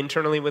happen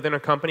internally within a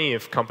company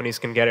if companies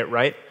can get it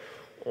right,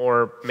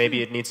 or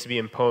maybe it needs to be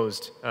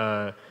imposed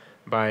by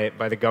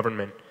the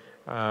government.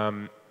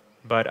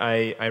 But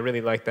I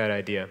really like that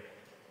idea.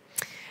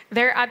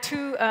 There are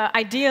two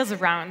ideas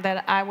around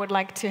that I would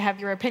like to have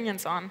your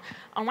opinions on.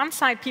 On one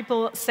side,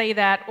 people say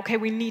that, okay,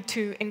 we need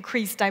to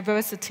increase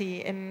diversity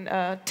in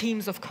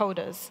teams of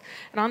coders.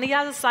 And on the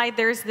other side,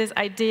 there's this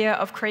idea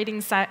of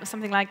creating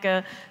something like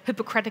a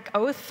Hippocratic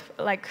oath,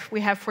 like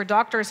we have for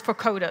doctors, for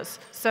coders.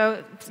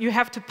 So you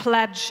have to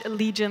pledge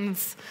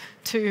allegiance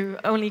to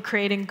only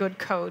creating good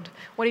code.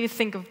 What do you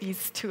think of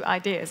these two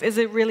ideas? Is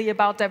it really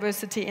about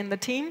diversity in the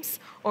teams?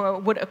 Or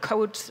would a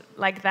code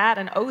like that,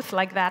 an oath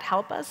like that,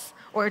 help us?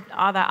 Or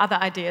are there other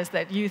ideas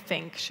that you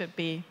think should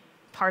be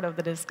part of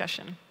the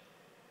discussion?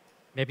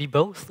 Maybe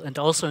both, and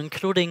also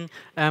including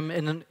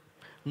in a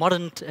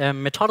modern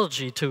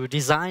methodology to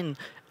design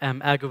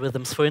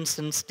algorithms. For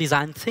instance,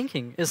 design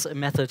thinking is a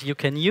method you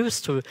can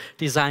use to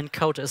design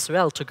code as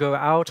well, to go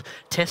out,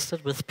 test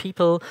it with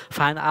people,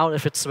 find out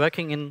if it's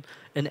working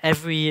in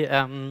every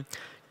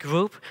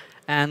group.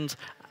 And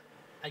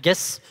I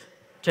guess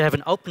to have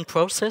an open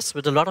process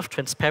with a lot of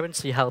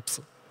transparency helps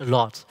a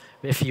lot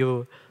if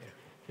you're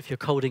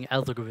coding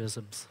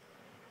algorithms.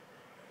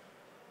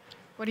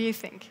 What do you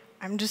think?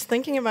 I'm just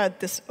thinking about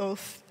this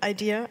oath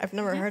idea. I've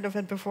never heard of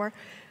it before.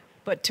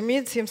 But to me,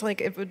 it seems like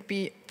it would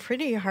be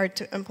pretty hard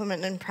to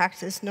implement in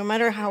practice. No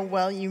matter how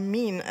well you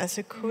mean as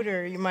a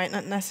coder, you might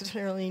not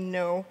necessarily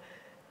know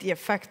the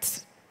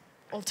effects.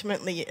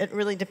 Ultimately, it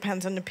really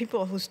depends on the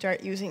people who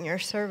start using your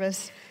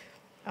service.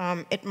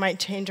 It might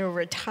change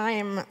over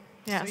time.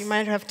 Yes. So you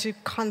might have to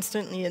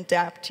constantly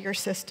adapt your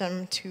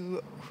system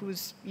to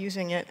who's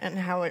using it and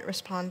how it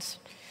responds.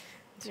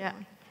 Yeah.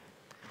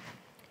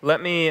 Let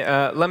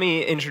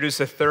me introduce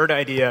a third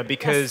idea,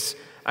 because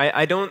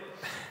yes.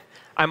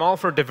 I'm all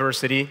for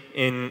diversity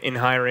in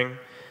hiring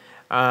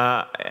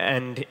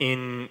and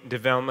in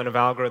development of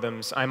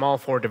algorithms. I'm all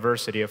for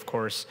diversity, of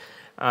course.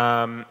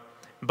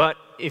 But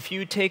if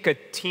you take a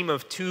team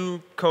of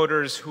 2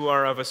 coders who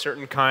are of a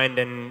certain kind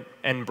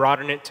and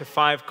broaden it to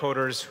 5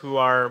 coders who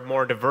are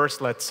more diverse,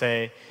 let's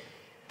say,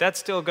 that's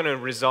still going to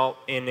result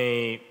in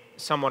a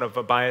somewhat of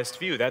a biased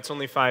view. That's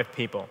only 5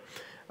 people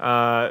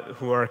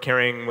who are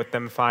carrying with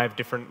them 5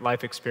 different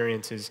life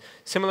experiences.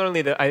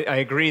 Similarly, I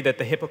agree that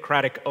the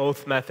Hippocratic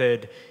oath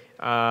method,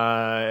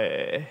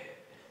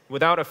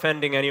 without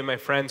offending any of my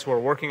friends who are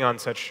working on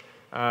such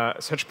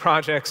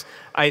projects,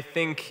 I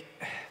think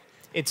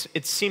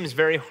it seems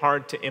very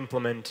hard to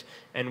implement,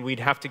 and we'd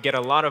have to get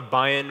a lot of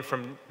buy-in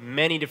from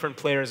many different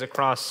players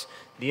across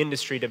the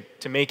industry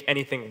to make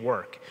anything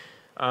work.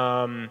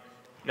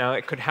 Now,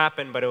 it could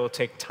happen, but it will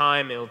take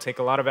time, it will take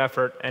a lot of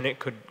effort, and it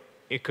could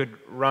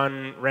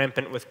run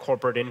rampant with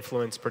corporate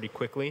influence pretty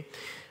quickly.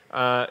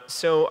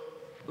 So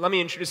let me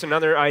introduce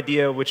another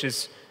idea, which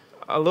is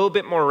a little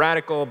bit more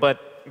radical,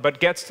 but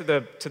gets to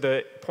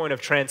the point of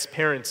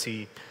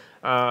transparency.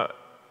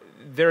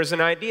 There's an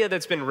idea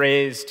that's been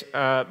raised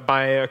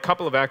by a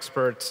couple of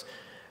experts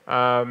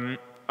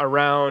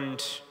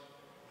around,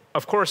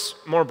 of course,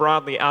 more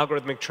broadly,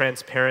 algorithmic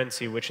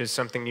transparency, which is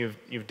something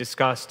you've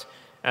discussed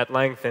at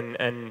length,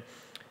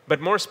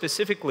 but more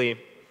specifically,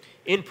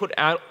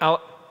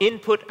 input-output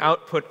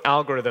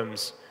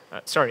algorithms,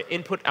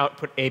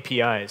 input-output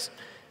APIs,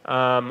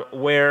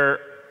 where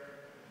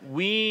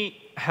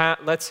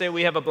let's say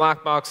we have a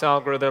black box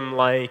algorithm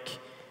like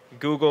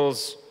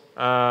Google's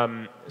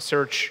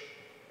search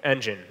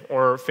engine,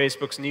 or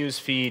Facebook's news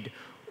feed,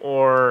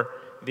 or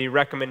the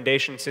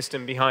recommendation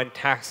system behind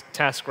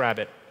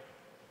TaskRabbit.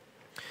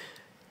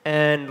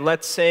 And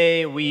let's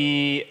say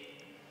we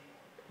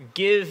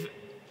give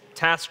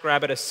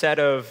TaskRabbit a set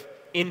of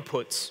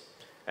inputs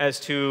as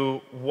to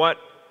what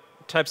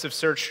types of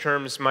search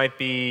terms might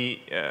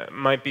be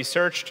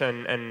searched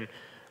and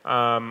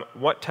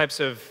what types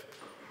of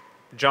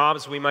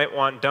jobs we might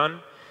want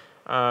done.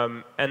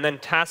 And then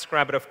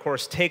TaskRabbit, of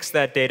course, takes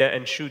that data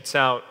and shoots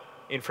out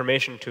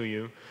information to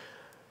you.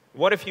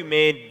 what if you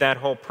made that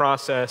whole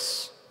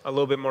process a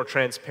little bit more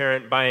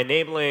transparent by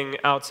enabling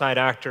outside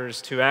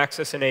actors to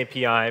access an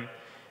API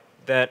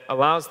that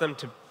allows them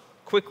to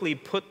quickly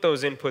put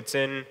those inputs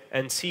in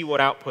and see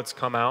what outputs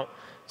come out,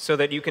 so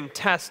that you can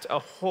test a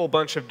whole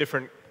bunch of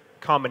different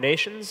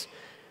combinations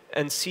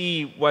and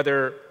see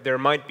whether there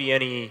might be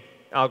any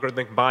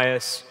algorithmic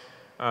bias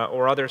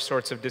or other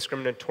sorts of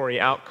discriminatory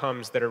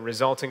outcomes that are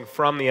resulting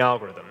from the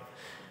algorithm.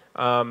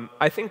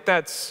 I think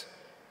that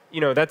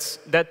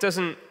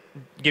doesn't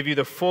give you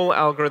the full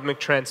algorithmic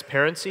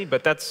transparency,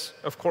 but that's,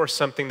 of course,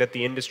 something that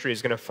the industry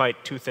is going to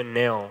fight tooth and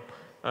nail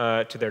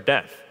to their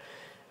death.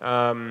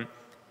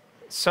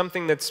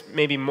 Something that's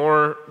maybe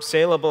more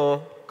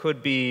saleable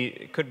could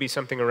be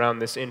something around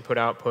this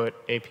input-output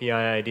API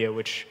idea,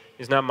 which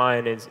is not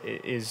mine,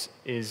 is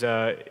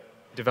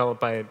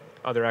developed by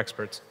other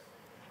experts.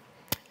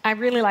 I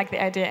really like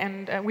the idea,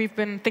 and we've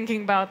been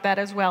thinking about that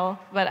as well.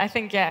 But I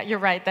think, yeah, you're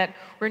right, that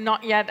we're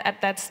not yet at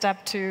that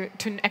step to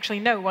actually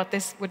know what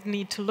this would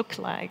need to look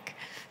like.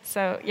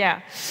 So,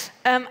 yeah.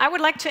 I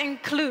would like to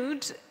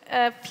include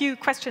a few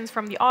questions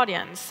from the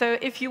audience. So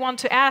if you want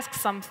to ask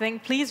something,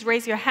 please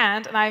raise your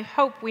hand, and I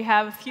hope we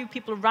have a few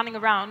people running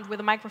around with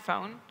a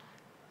microphone.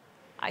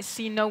 I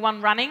see no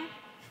one running.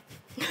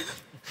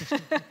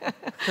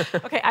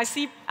 OK, I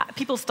see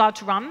people start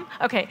to run.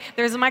 OK,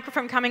 there's a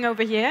microphone coming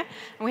over here,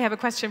 and we have a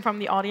question from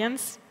the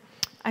audience.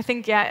 I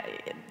think, yeah,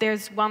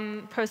 there's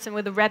one person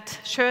with a red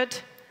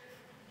shirt.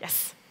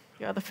 Yes,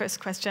 you're the first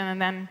question,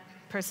 and then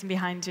person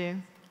behind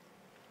you.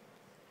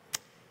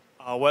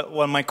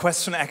 Well, my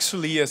question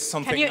actually is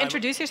something... Can you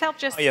introduce yourself?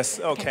 Just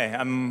yes, OK.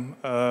 I'm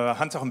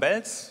Hans-Jochen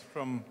Belz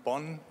from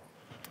Bonn,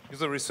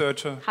 user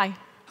researcher. Hi.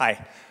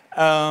 Hi.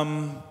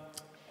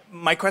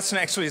 My question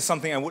actually is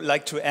something I would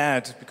like to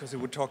add, because we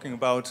were talking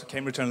about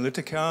Cambridge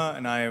Analytica,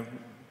 and I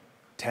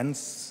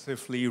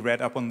intensively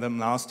read up on them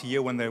last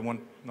year when they were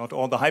not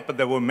all the hype, but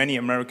there were many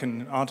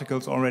American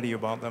articles already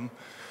about them.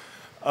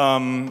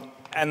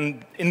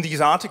 And in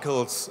these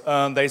articles,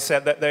 they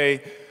said that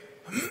they're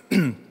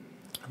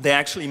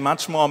actually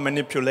much more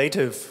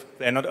manipulative.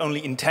 They're not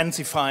only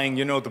intensifying,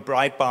 the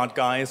Breitbart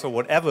guys or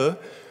whatever,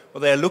 but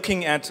they're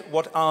looking at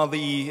what are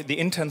the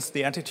intents,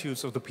 the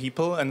attitudes of the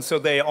people, and so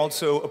they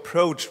also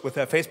approach, with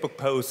their Facebook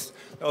posts,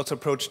 they also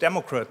approach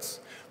Democrats.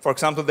 For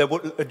example, they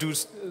would do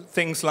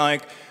things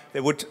like,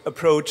 they would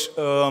approach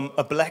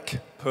a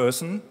black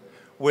person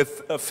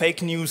with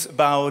fake news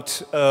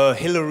about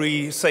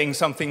Hillary saying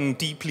something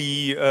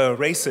deeply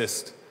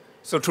racist,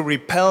 so to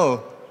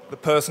repel the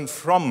person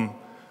from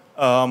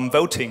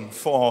voting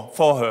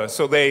for her.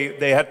 So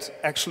they had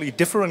actually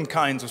different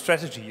kinds of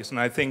strategies, and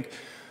I think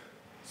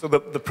so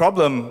the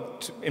problem,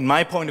 in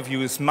my point of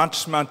view, is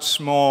much, much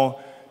more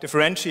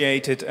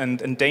differentiated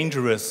and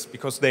dangerous,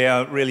 because they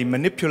are really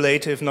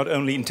manipulative, not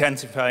only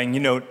intensifying,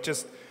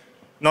 just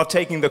not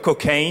taking the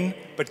cocaine,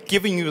 but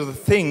giving you the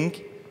thing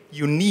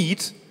you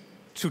need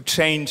to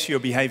change your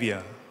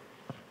behavior.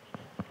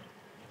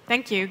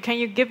 Thank you. Can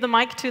you give the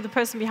mic to the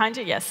person behind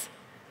you? Yes.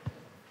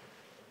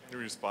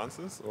 Any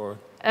responses, or?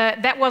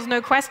 That was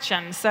no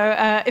question. So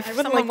if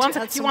someone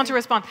wants, you want to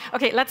respond.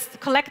 OK, let's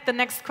collect the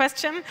next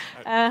question.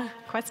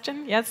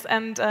 Question, yes,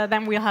 and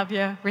then we'll have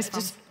your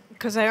response.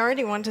 Because I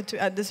already wanted to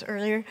add this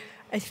earlier,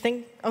 I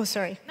think. Oh,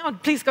 sorry. No,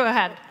 please go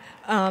ahead.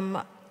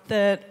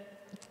 That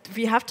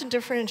we have to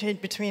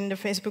differentiate between the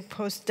Facebook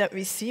posts that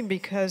we see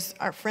because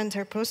our friends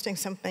are posting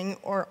something,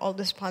 or all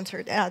the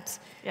sponsored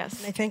ads. Yes.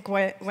 And I think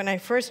when I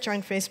first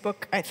joined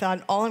Facebook, I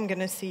thought all I'm going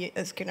to see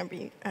is going to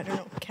be, I don't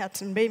know,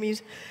 cats and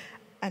babies.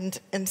 And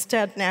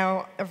instead,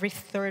 now every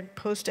third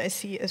post I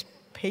see is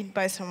paid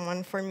by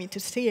someone for me to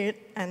see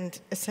it, and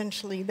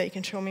essentially they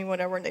can show me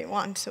whatever they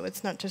want. So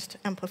it's not just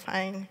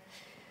amplifying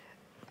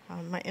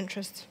my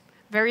interests.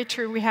 Very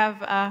true. We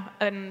have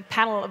a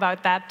panel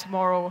about that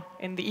tomorrow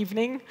in the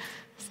evening.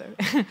 So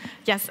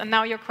yes, and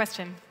now your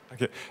question.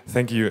 Okay,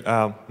 thank you.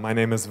 My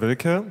name is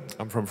Wilke.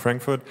 I'm from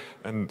Frankfurt,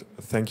 and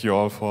thank you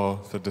all for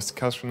the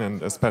discussion,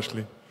 and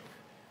especially...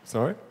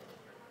 Sorry?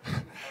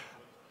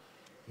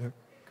 Yeah,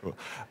 cool.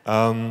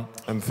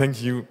 And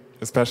thank you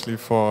especially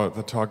for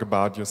the talk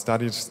about your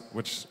studies,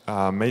 which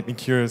made me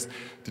curious.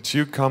 Did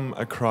you come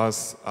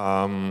across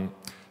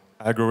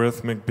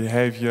algorithmic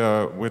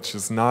behavior which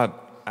is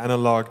not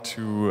analog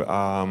to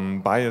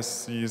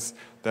biases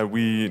that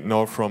we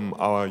know from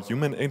our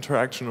human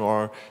interaction,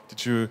 or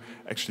did you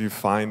actually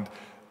find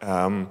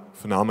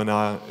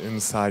phenomena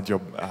inside your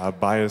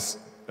bias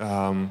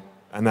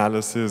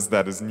analysis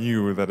that is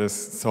new, that is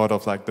sort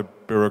of like the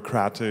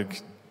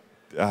bureaucratic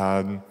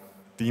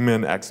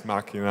demon ex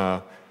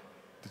machina?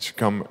 Did you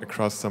come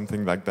across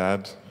something like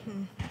that?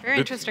 Very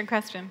interesting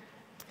question.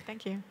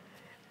 Thank you.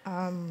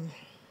 I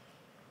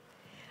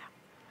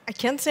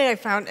can't say I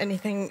found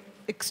anything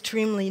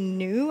extremely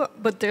new,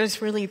 but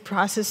there's really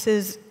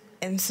processes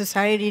in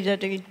society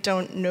that we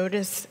don't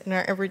notice in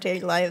our everyday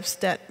lives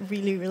that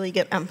really, really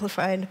get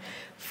amplified.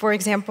 For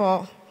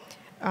example,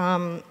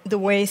 the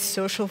way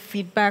social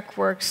feedback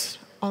works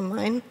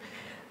online.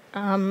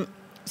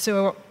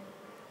 So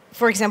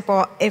for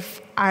example,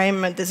 if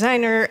I'm a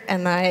designer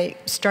and I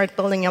start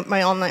building up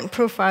my online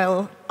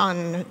profile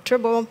on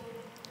Dribbble,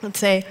 let's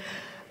say,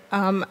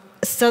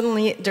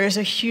 suddenly there's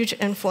a huge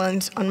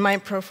influence on my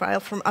profile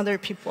from other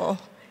people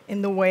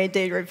in the way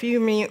they review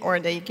me or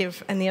they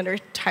give any other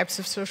types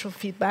of social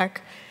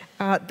feedback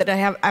that I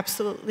have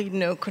absolutely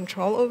no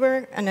control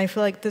over. And I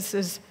feel like this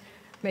is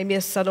maybe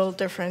a subtle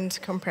difference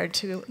compared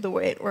to the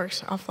way it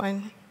works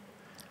offline.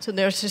 So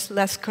there's just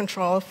less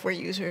control for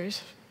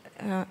users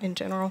in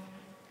general.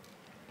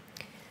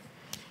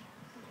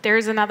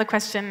 There's another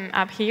question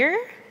up here.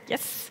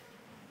 Yes?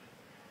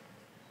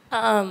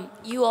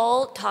 You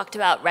all talked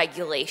about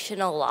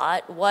regulation a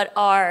lot. What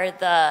are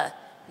the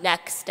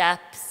next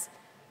steps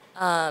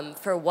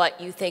for what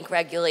you think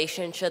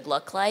regulation should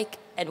look like,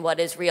 and what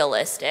is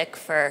realistic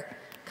for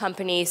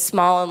companies,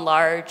 small and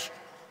large,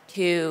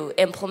 to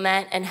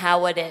implement, and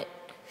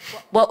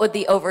what would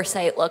the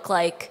oversight look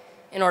like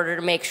in order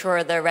to make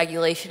sure the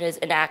regulation is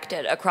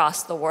enacted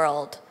across the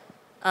world?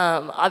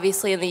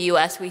 Obviously, in the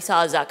US, we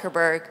saw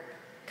Zuckerberg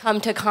come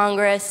to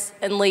Congress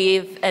and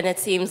leave, and it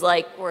seems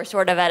like we're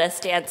sort of at a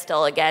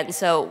standstill again.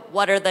 So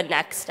what are the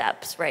next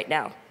steps right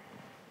now?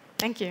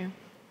 Thank you.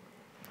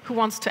 Who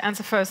wants to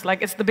answer first?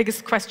 Like, it's the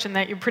biggest question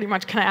that you pretty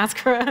much can ask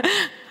her.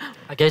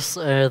 I guess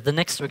the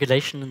next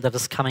regulation that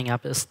is coming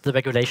up is the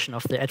regulation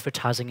of the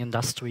advertising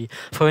industry.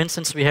 For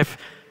instance, we have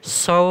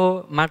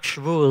so much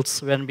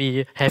rules when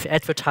we have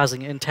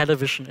advertising in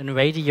television, in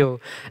radio,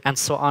 and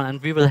so on,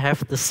 and we will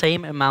have the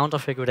same amount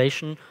of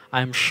regulation,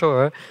 I'm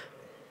sure,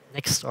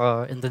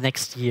 in the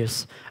next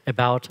years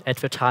about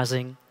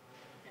advertising,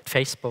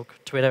 Facebook,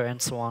 Twitter,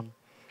 and so on.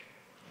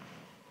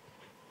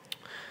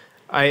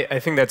 I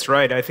think that's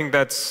right. I think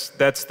that's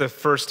the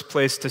first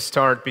place to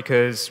start,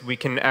 because we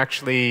can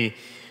actually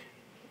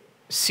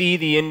see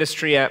the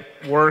industry at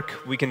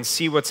work, we can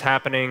see what's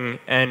happening,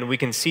 and we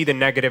can see the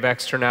negative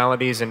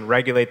externalities and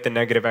regulate the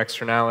negative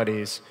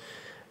externalities.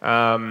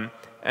 And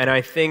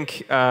I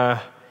think,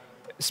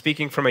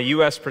 speaking from a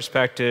US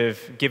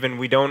perspective, given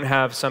we don't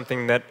have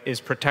something that is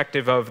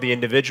protective of the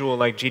individual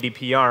like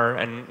GDPR,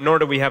 and nor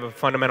do we have a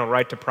fundamental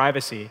right to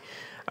privacy,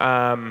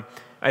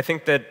 I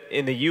think that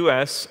in the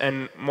US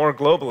and more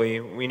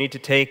globally, we need to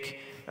take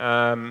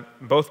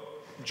both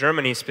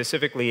Germany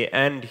specifically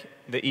and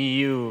the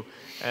EU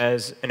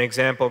as an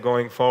example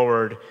going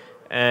forward,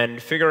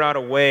 and figure out a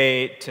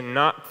way to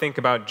not think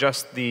about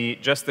just the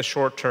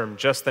short term,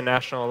 just the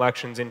national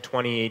elections in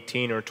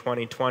 2018 or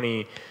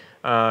 2020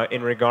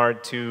 in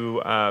regard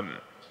to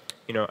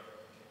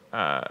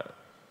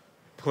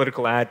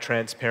political ad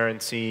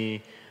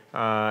transparency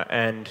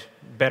and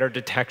better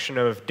detection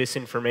of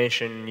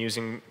disinformation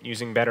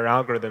using better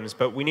algorithms.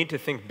 But we need to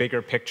think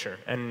bigger picture,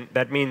 and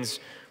that means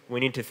we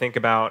need to think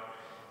about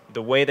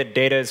the way that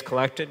data is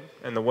collected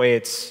and the way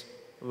it's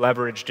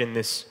leveraged in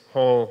this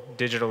whole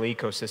digital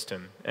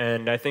ecosystem.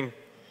 And I think,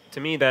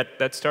 to me,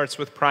 that starts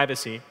with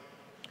privacy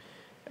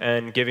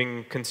and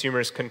giving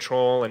consumers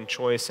control and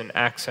choice and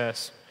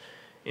access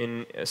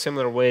in a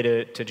similar way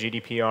to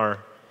GDPR,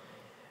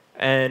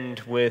 and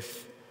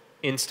with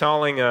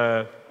installing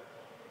a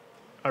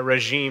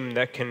regime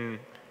that can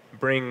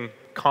bring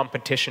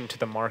competition to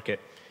the market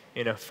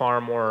in a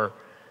far more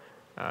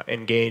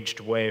engaged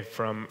way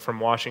from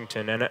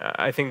Washington. And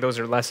I think those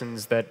are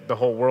lessons that the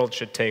whole world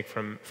should take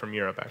from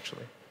Europe,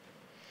 actually.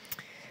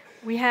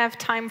 We have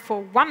time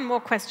for one more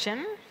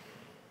question.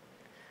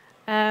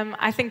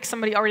 I think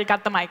somebody already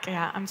got the mic.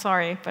 Yeah, I'm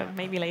sorry, but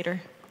maybe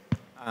later.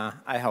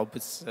 I hope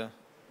it's a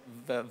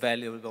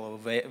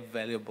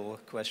valuable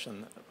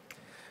question.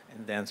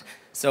 And then,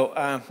 so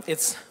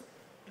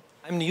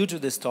I'm new to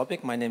this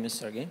topic. My name is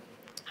Sergey.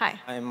 Hi.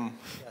 I'm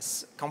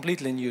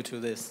completely new to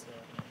this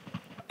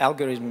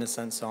algorithms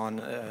and so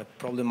on,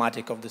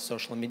 problematic of the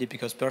social media,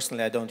 because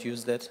personally I don't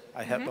use that.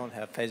 I don't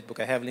have Facebook.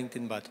 I have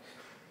LinkedIn, but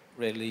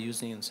rarely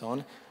using and so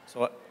on.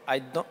 So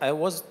I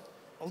was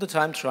all the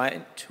time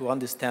trying to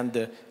understand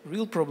the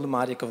real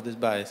problematic of these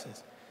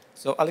biases.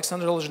 So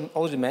Alexander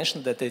already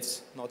mentioned that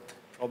it's not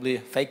probably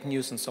fake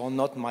news and so on,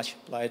 not much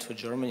applied for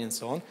Germany and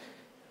so on.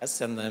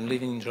 Yes, and I'm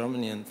living in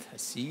Germany and I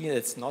see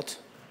it's not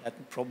that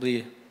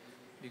probably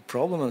big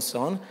problem and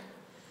so on.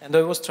 And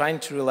I was trying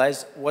to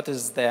realize what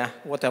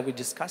are we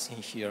discussing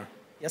here?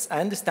 Yes, I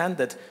understand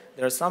that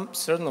there are some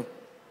certain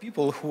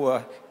people who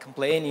are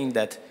complaining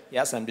that,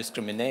 yes, I'm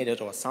discriminated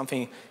or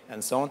something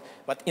and so on.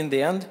 But in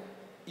the end,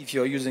 if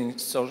you're using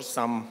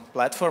some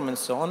platform and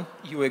so on,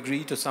 you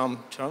agree to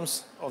some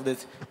terms of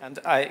it. And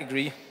I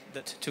agree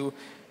that to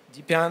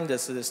depend,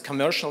 there's this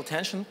commercial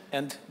tension,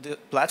 and the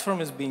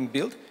platform is being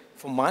built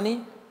for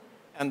money.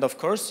 And of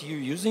course, you're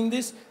using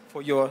this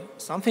for your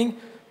something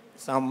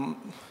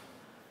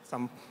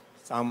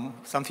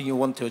you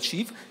want to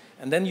achieve,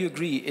 and then you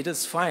agree, it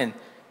is fine.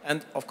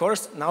 And of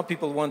course, now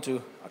people want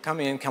to come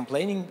in and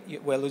complaining,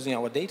 we're losing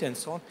our data and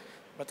so on.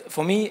 But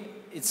for me,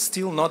 it's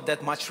still not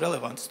that much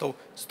relevant. So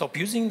stop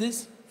using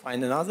this,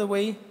 find another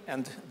way,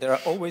 and there are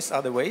always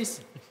other ways.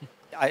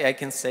 I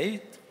can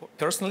say,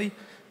 personally,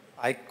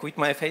 I quit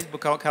my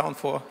Facebook account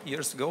 4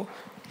 years ago.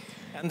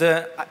 And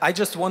I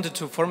just wanted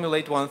to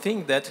formulate one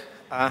thing, that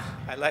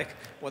I like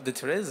what the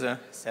Teresa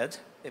said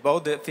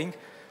about the thing.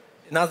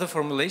 Another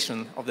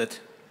formulation of that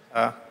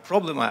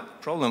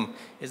problem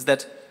is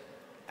that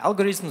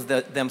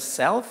algorithms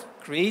themselves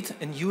create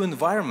a new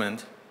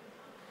environment,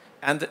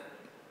 and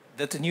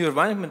that new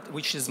environment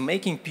which is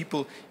making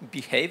people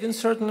behave in a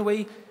certain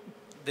way,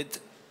 that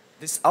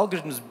these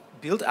algorithms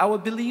build our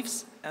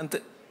beliefs and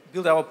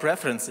build our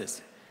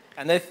preferences.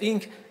 And I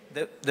think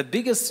the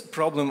biggest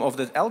problem of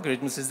the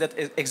algorithms is that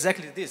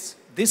exactly this.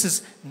 This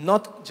is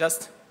not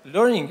just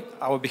learning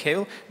our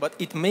behavior, but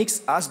it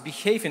makes us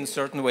behave in a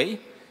certain way.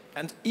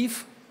 And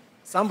if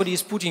somebody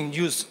is putting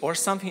news or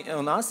something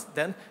on us,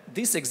 then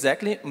this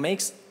exactly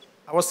makes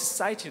our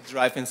society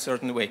drive in a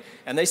certain way.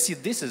 And I see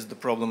this is the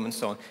problem and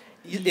so on.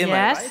 Am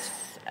I right?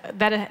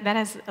 That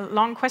is a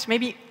long question.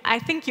 Maybe I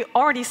think you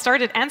already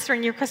started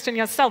answering your question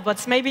yourself,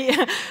 but maybe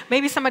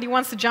maybe somebody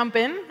wants to jump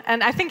in.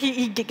 And I think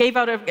he gave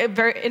out a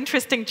very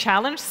interesting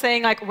challenge,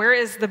 saying like, where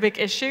is the big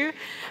issue?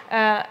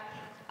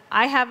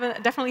 I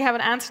definitely have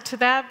an answer to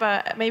that,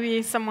 but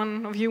maybe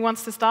someone of you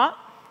wants to start.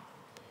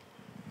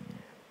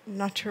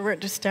 Not sure where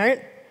to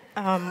start.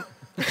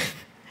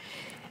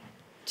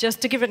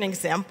 Just to give an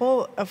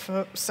example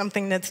of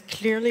something that's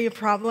clearly a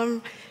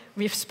problem,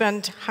 we've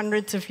spent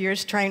hundreds of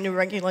years trying to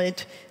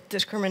regulate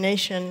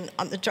discrimination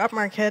on the job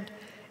market.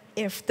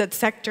 If that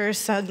sector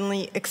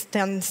suddenly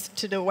extends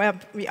to the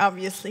web, we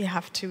obviously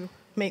have to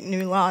make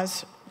new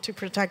laws to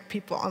protect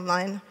people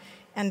online.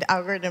 And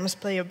algorithms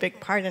play a big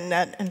part in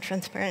that, and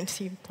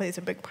transparency plays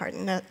a big part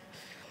in that.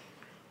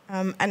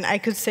 And I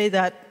could say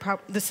that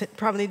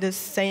probably the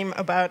same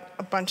about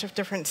a bunch of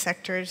different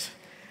sectors.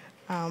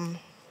 Yeah.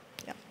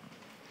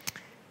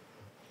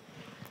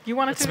 You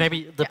wanted it's to?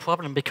 Maybe the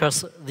problem,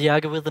 because the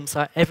algorithms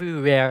are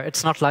everywhere.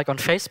 It's not like on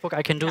Facebook,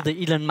 I can do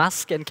the Elon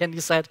Musk and can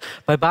decide,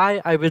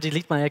 bye-bye, I will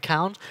delete my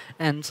account,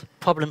 and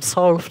problem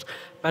solved.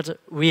 But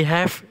we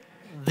have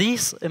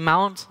these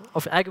amount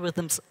of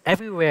algorithms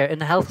everywhere in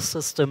the health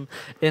system,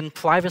 in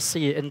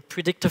privacy, in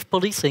predictive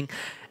policing,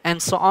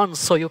 and so on.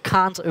 So you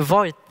can't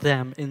avoid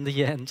them in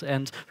the end.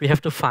 And we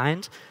have to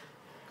find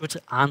good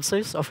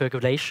answers of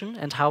regulation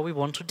and how we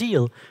want to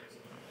deal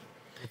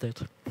with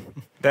it.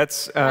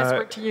 That's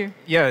word to you.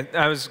 Yeah,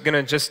 I was going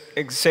to just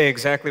say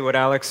exactly what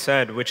Alex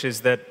said, which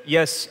is that,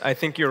 yes, I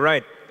think you're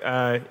right.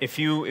 If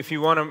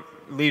you want to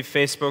leave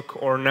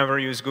Facebook or never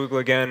use Google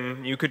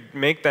again, you could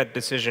make that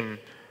decision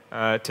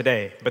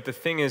today. But the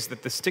thing is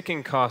that the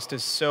sticking cost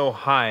is so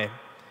high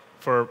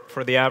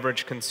for the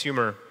average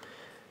consumer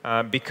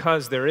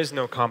because there is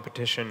no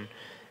competition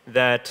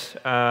that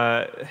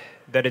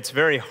it's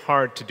very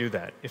hard to do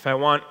that. If I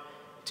want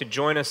to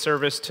join a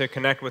service to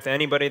connect with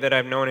anybody that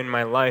I've known in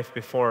my life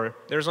before,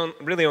 there's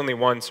really only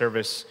one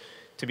service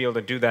to be able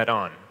to do that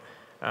on.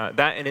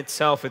 That in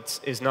itself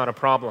is not a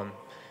problem,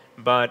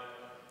 but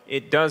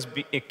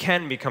it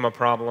can become a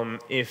problem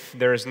if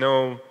there's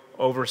no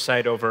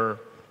oversight over,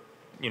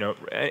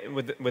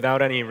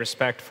 without any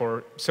respect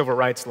for civil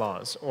rights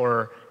laws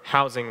or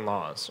housing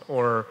laws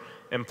or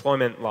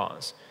employment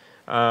laws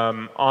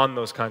on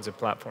those kinds of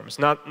platforms.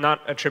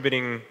 Not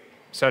attributing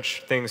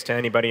such things to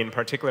anybody in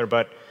particular,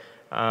 but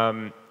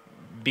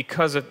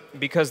because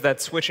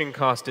that switching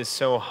cost is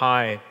so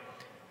high,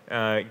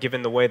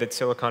 given the way that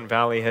Silicon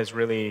Valley has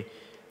really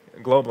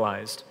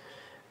globalized,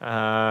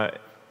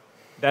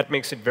 that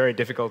makes it very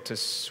difficult to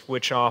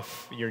switch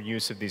off your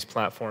use of these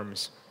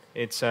platforms.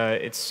 It's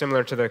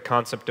similar to the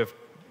concept of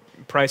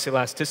price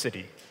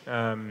elasticity.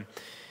 When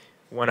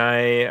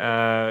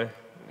I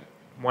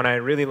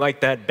really like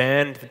that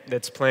band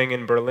that's playing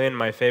in Berlin,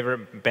 my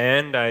favorite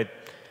band,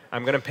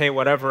 I'm going to pay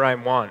whatever I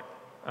want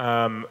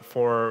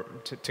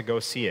to go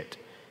see it.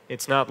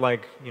 It's not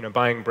like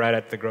buying bread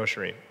at the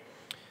grocery.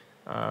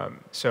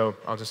 So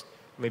I'll just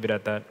leave it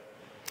at that.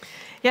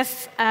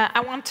 Yes, I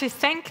want to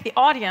thank the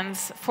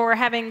audience for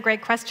having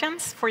great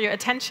questions, for your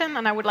attention,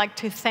 and I would like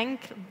to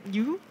thank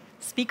you,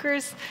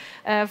 speakers,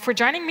 for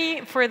joining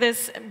me for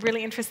this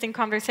really interesting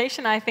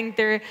conversation. I think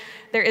there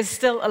is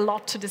still a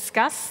lot to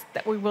discuss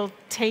that we will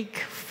take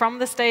from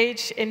the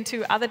stage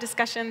into other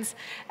discussions.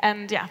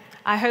 And yeah,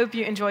 I hope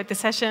you enjoyed the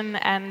session,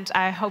 and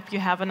I hope you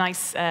have a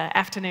nice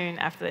afternoon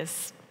after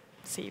this.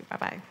 See you.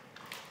 Bye-bye.